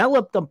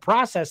developed a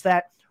process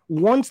that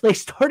once they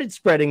started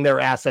spreading their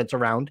assets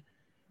around,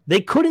 they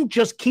couldn't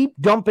just keep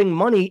dumping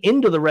money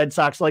into the Red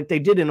Sox like they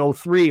did in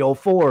 03,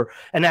 04,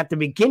 and at the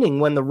beginning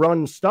when the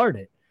run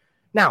started.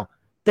 Now,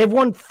 they've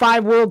won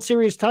 5 World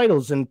Series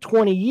titles in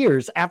 20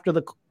 years after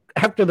the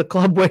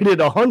club waited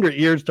 100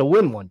 years to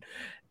win one.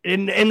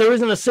 And there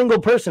isn't a single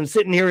person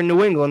sitting here in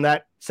New England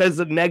that says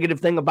a negative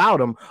thing about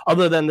them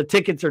other than the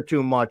tickets are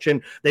too much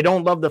and they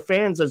don't love the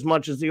fans as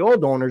much as the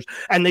old owners,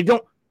 and they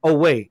don't. Oh,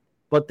 wait,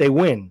 but they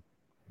win.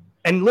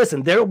 And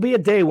listen, there'll be a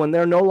day when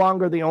they're no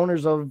longer the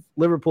owners of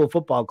Liverpool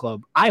Football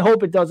Club. I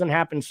hope it doesn't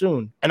happen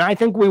soon. And I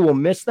think we will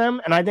miss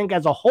them. And I think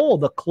as a whole,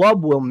 the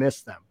club will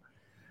miss them.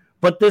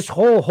 But this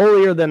whole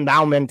holier than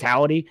thou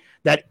mentality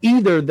that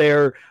either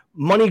they're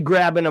money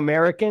grabbing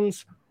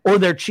Americans or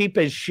they're cheap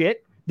as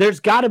shit,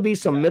 there's got to be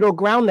some middle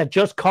ground that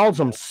just calls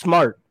them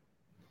smart.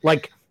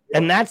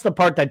 And that's the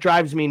part that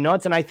drives me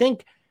nuts. And I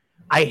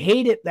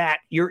hate it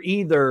that you're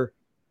either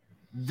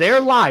they're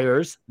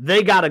liars,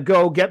 they got to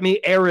go get me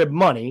Arab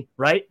money,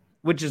 right?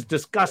 Which is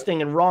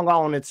disgusting and wrong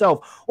all in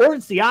itself. Or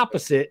it's the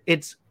opposite.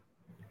 It's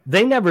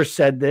they never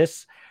said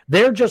this.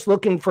 They're just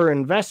looking for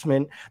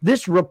investment.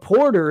 This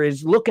reporter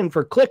is looking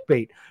for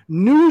clickbait.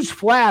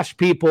 Newsflash,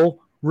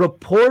 people,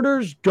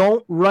 reporters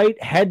don't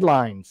write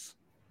headlines.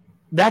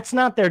 That's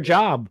not their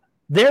job.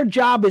 Their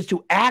job is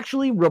to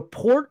actually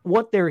report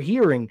what they're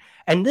hearing.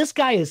 And this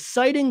guy is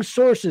citing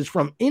sources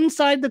from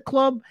inside the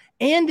club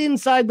and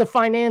inside the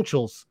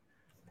financials.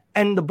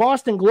 And the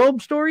Boston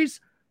Globe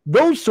stories,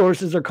 those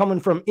sources are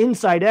coming from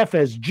inside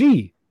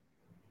FSG.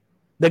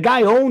 The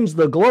guy owns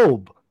the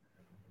Globe.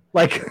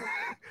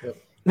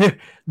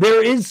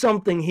 There is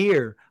something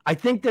here. I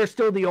think they're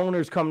still the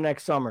owners come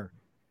next summer.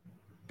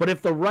 But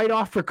if the right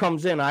offer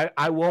comes in,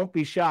 I won't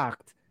be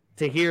shocked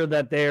to hear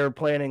that they're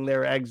planning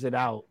their exit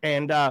out.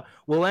 And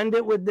we'll end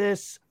it with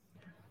this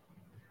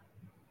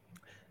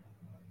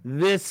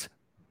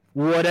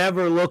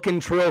whatever looking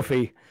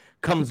trophy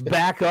comes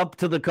back up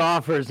to the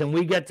coffers and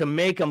we get to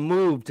make a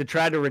move to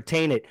try to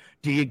retain it.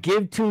 Do you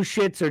give 2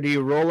 shits or do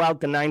you roll out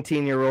the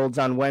 19-year-olds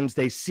on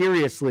Wednesday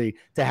seriously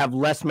to have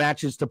less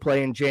matches to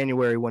play in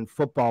January when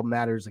football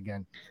matters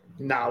again?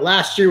 Nah,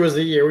 last year was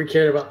the year we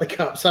cared about the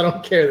cups. I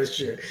don't care this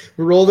year.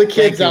 Roll the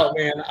kids out,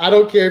 man. I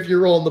don't care if you're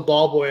rolling the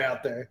ball boy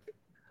out there.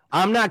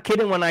 I'm not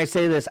kidding when I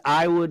say this.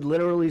 I would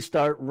literally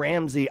start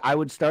Ramsey. I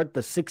would start the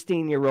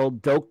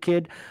 16-year-old Doak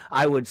kid.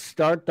 I would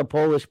start the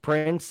Polish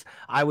Prince.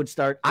 I would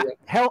start I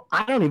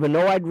don't even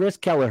know I'd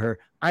risk Kelleher.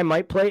 I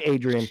might play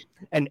Adrian.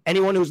 And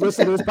anyone who's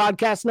listened to this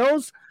podcast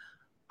knows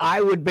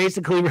I would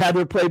basically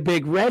rather play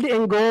Big Red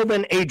in goal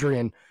than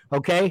Adrian.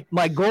 Okay?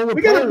 My goal with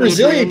we got a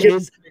Brazilian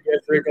kid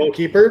for a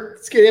goalkeeper.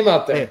 Let's get him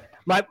out there.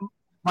 Hey,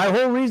 my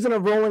whole reason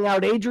of rolling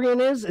out Adrian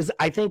is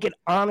I think it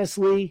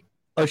honestly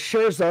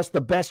assures us the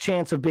best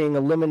chance of being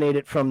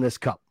eliminated from this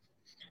cup.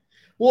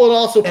 Well, it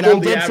also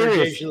pulled the average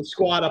age of the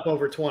squad up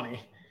over 20.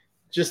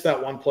 Just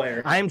that one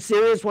player. I'm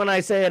serious when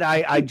I say it.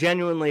 I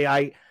genuinely,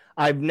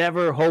 I've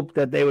never hoped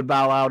that they would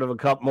bow out of a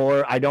cup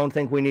more. I don't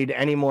think we need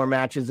any more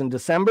matches in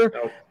December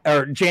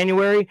or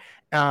January.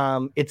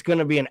 It's going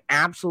to be an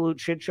absolute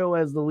shit show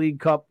as the League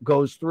Cup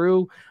goes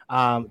through.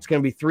 It's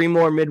going to be 3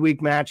 more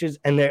midweek matches,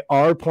 and they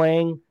are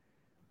playing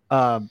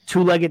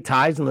 2-legged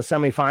ties in the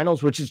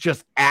semifinals, which is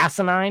just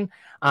asinine.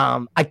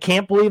 I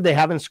can't believe they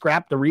haven't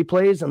scrapped the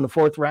replays in the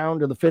 4th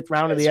round or the 5th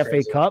round of the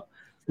FA Cup.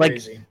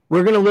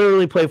 We're going to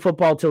literally play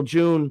football till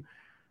June,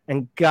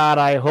 and God,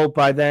 I hope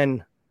by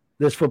then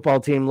this football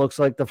team looks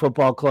like the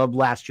football club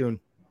last June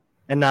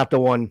and not the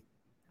one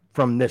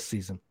from this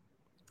season.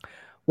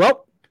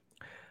 Well,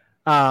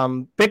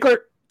 Bickler,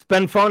 it's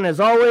been fun as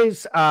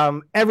always.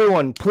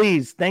 Everyone,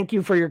 please, thank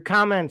you for your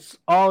comments,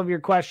 all of your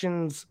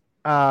questions.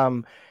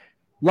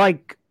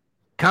 Like,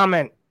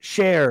 comment,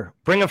 share,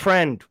 bring a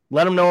friend,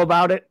 let them know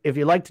about it. If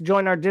you'd like to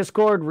join our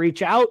Discord,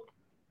 reach out.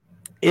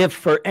 If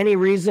for any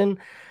reason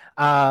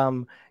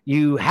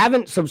you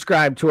haven't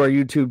subscribed to our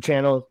YouTube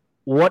channel,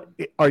 what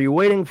are you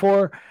waiting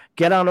for?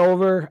 Get on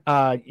over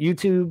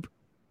YouTube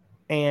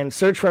and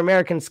search for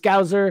American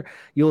Scouser.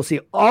 You'll see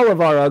all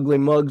of our ugly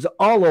mugs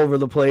all over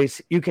the place.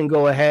 You can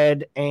go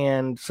ahead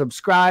and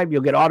subscribe.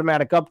 You'll get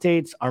automatic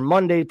updates, our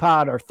Monday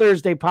pod, our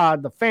Thursday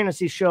pod, the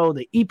fantasy show,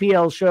 the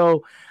EPL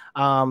show.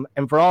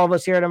 And for all of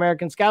us here at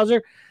American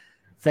Scouser,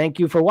 thank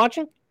you for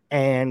watching,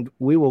 and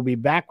we will be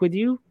back with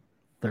you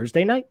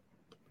Thursday night.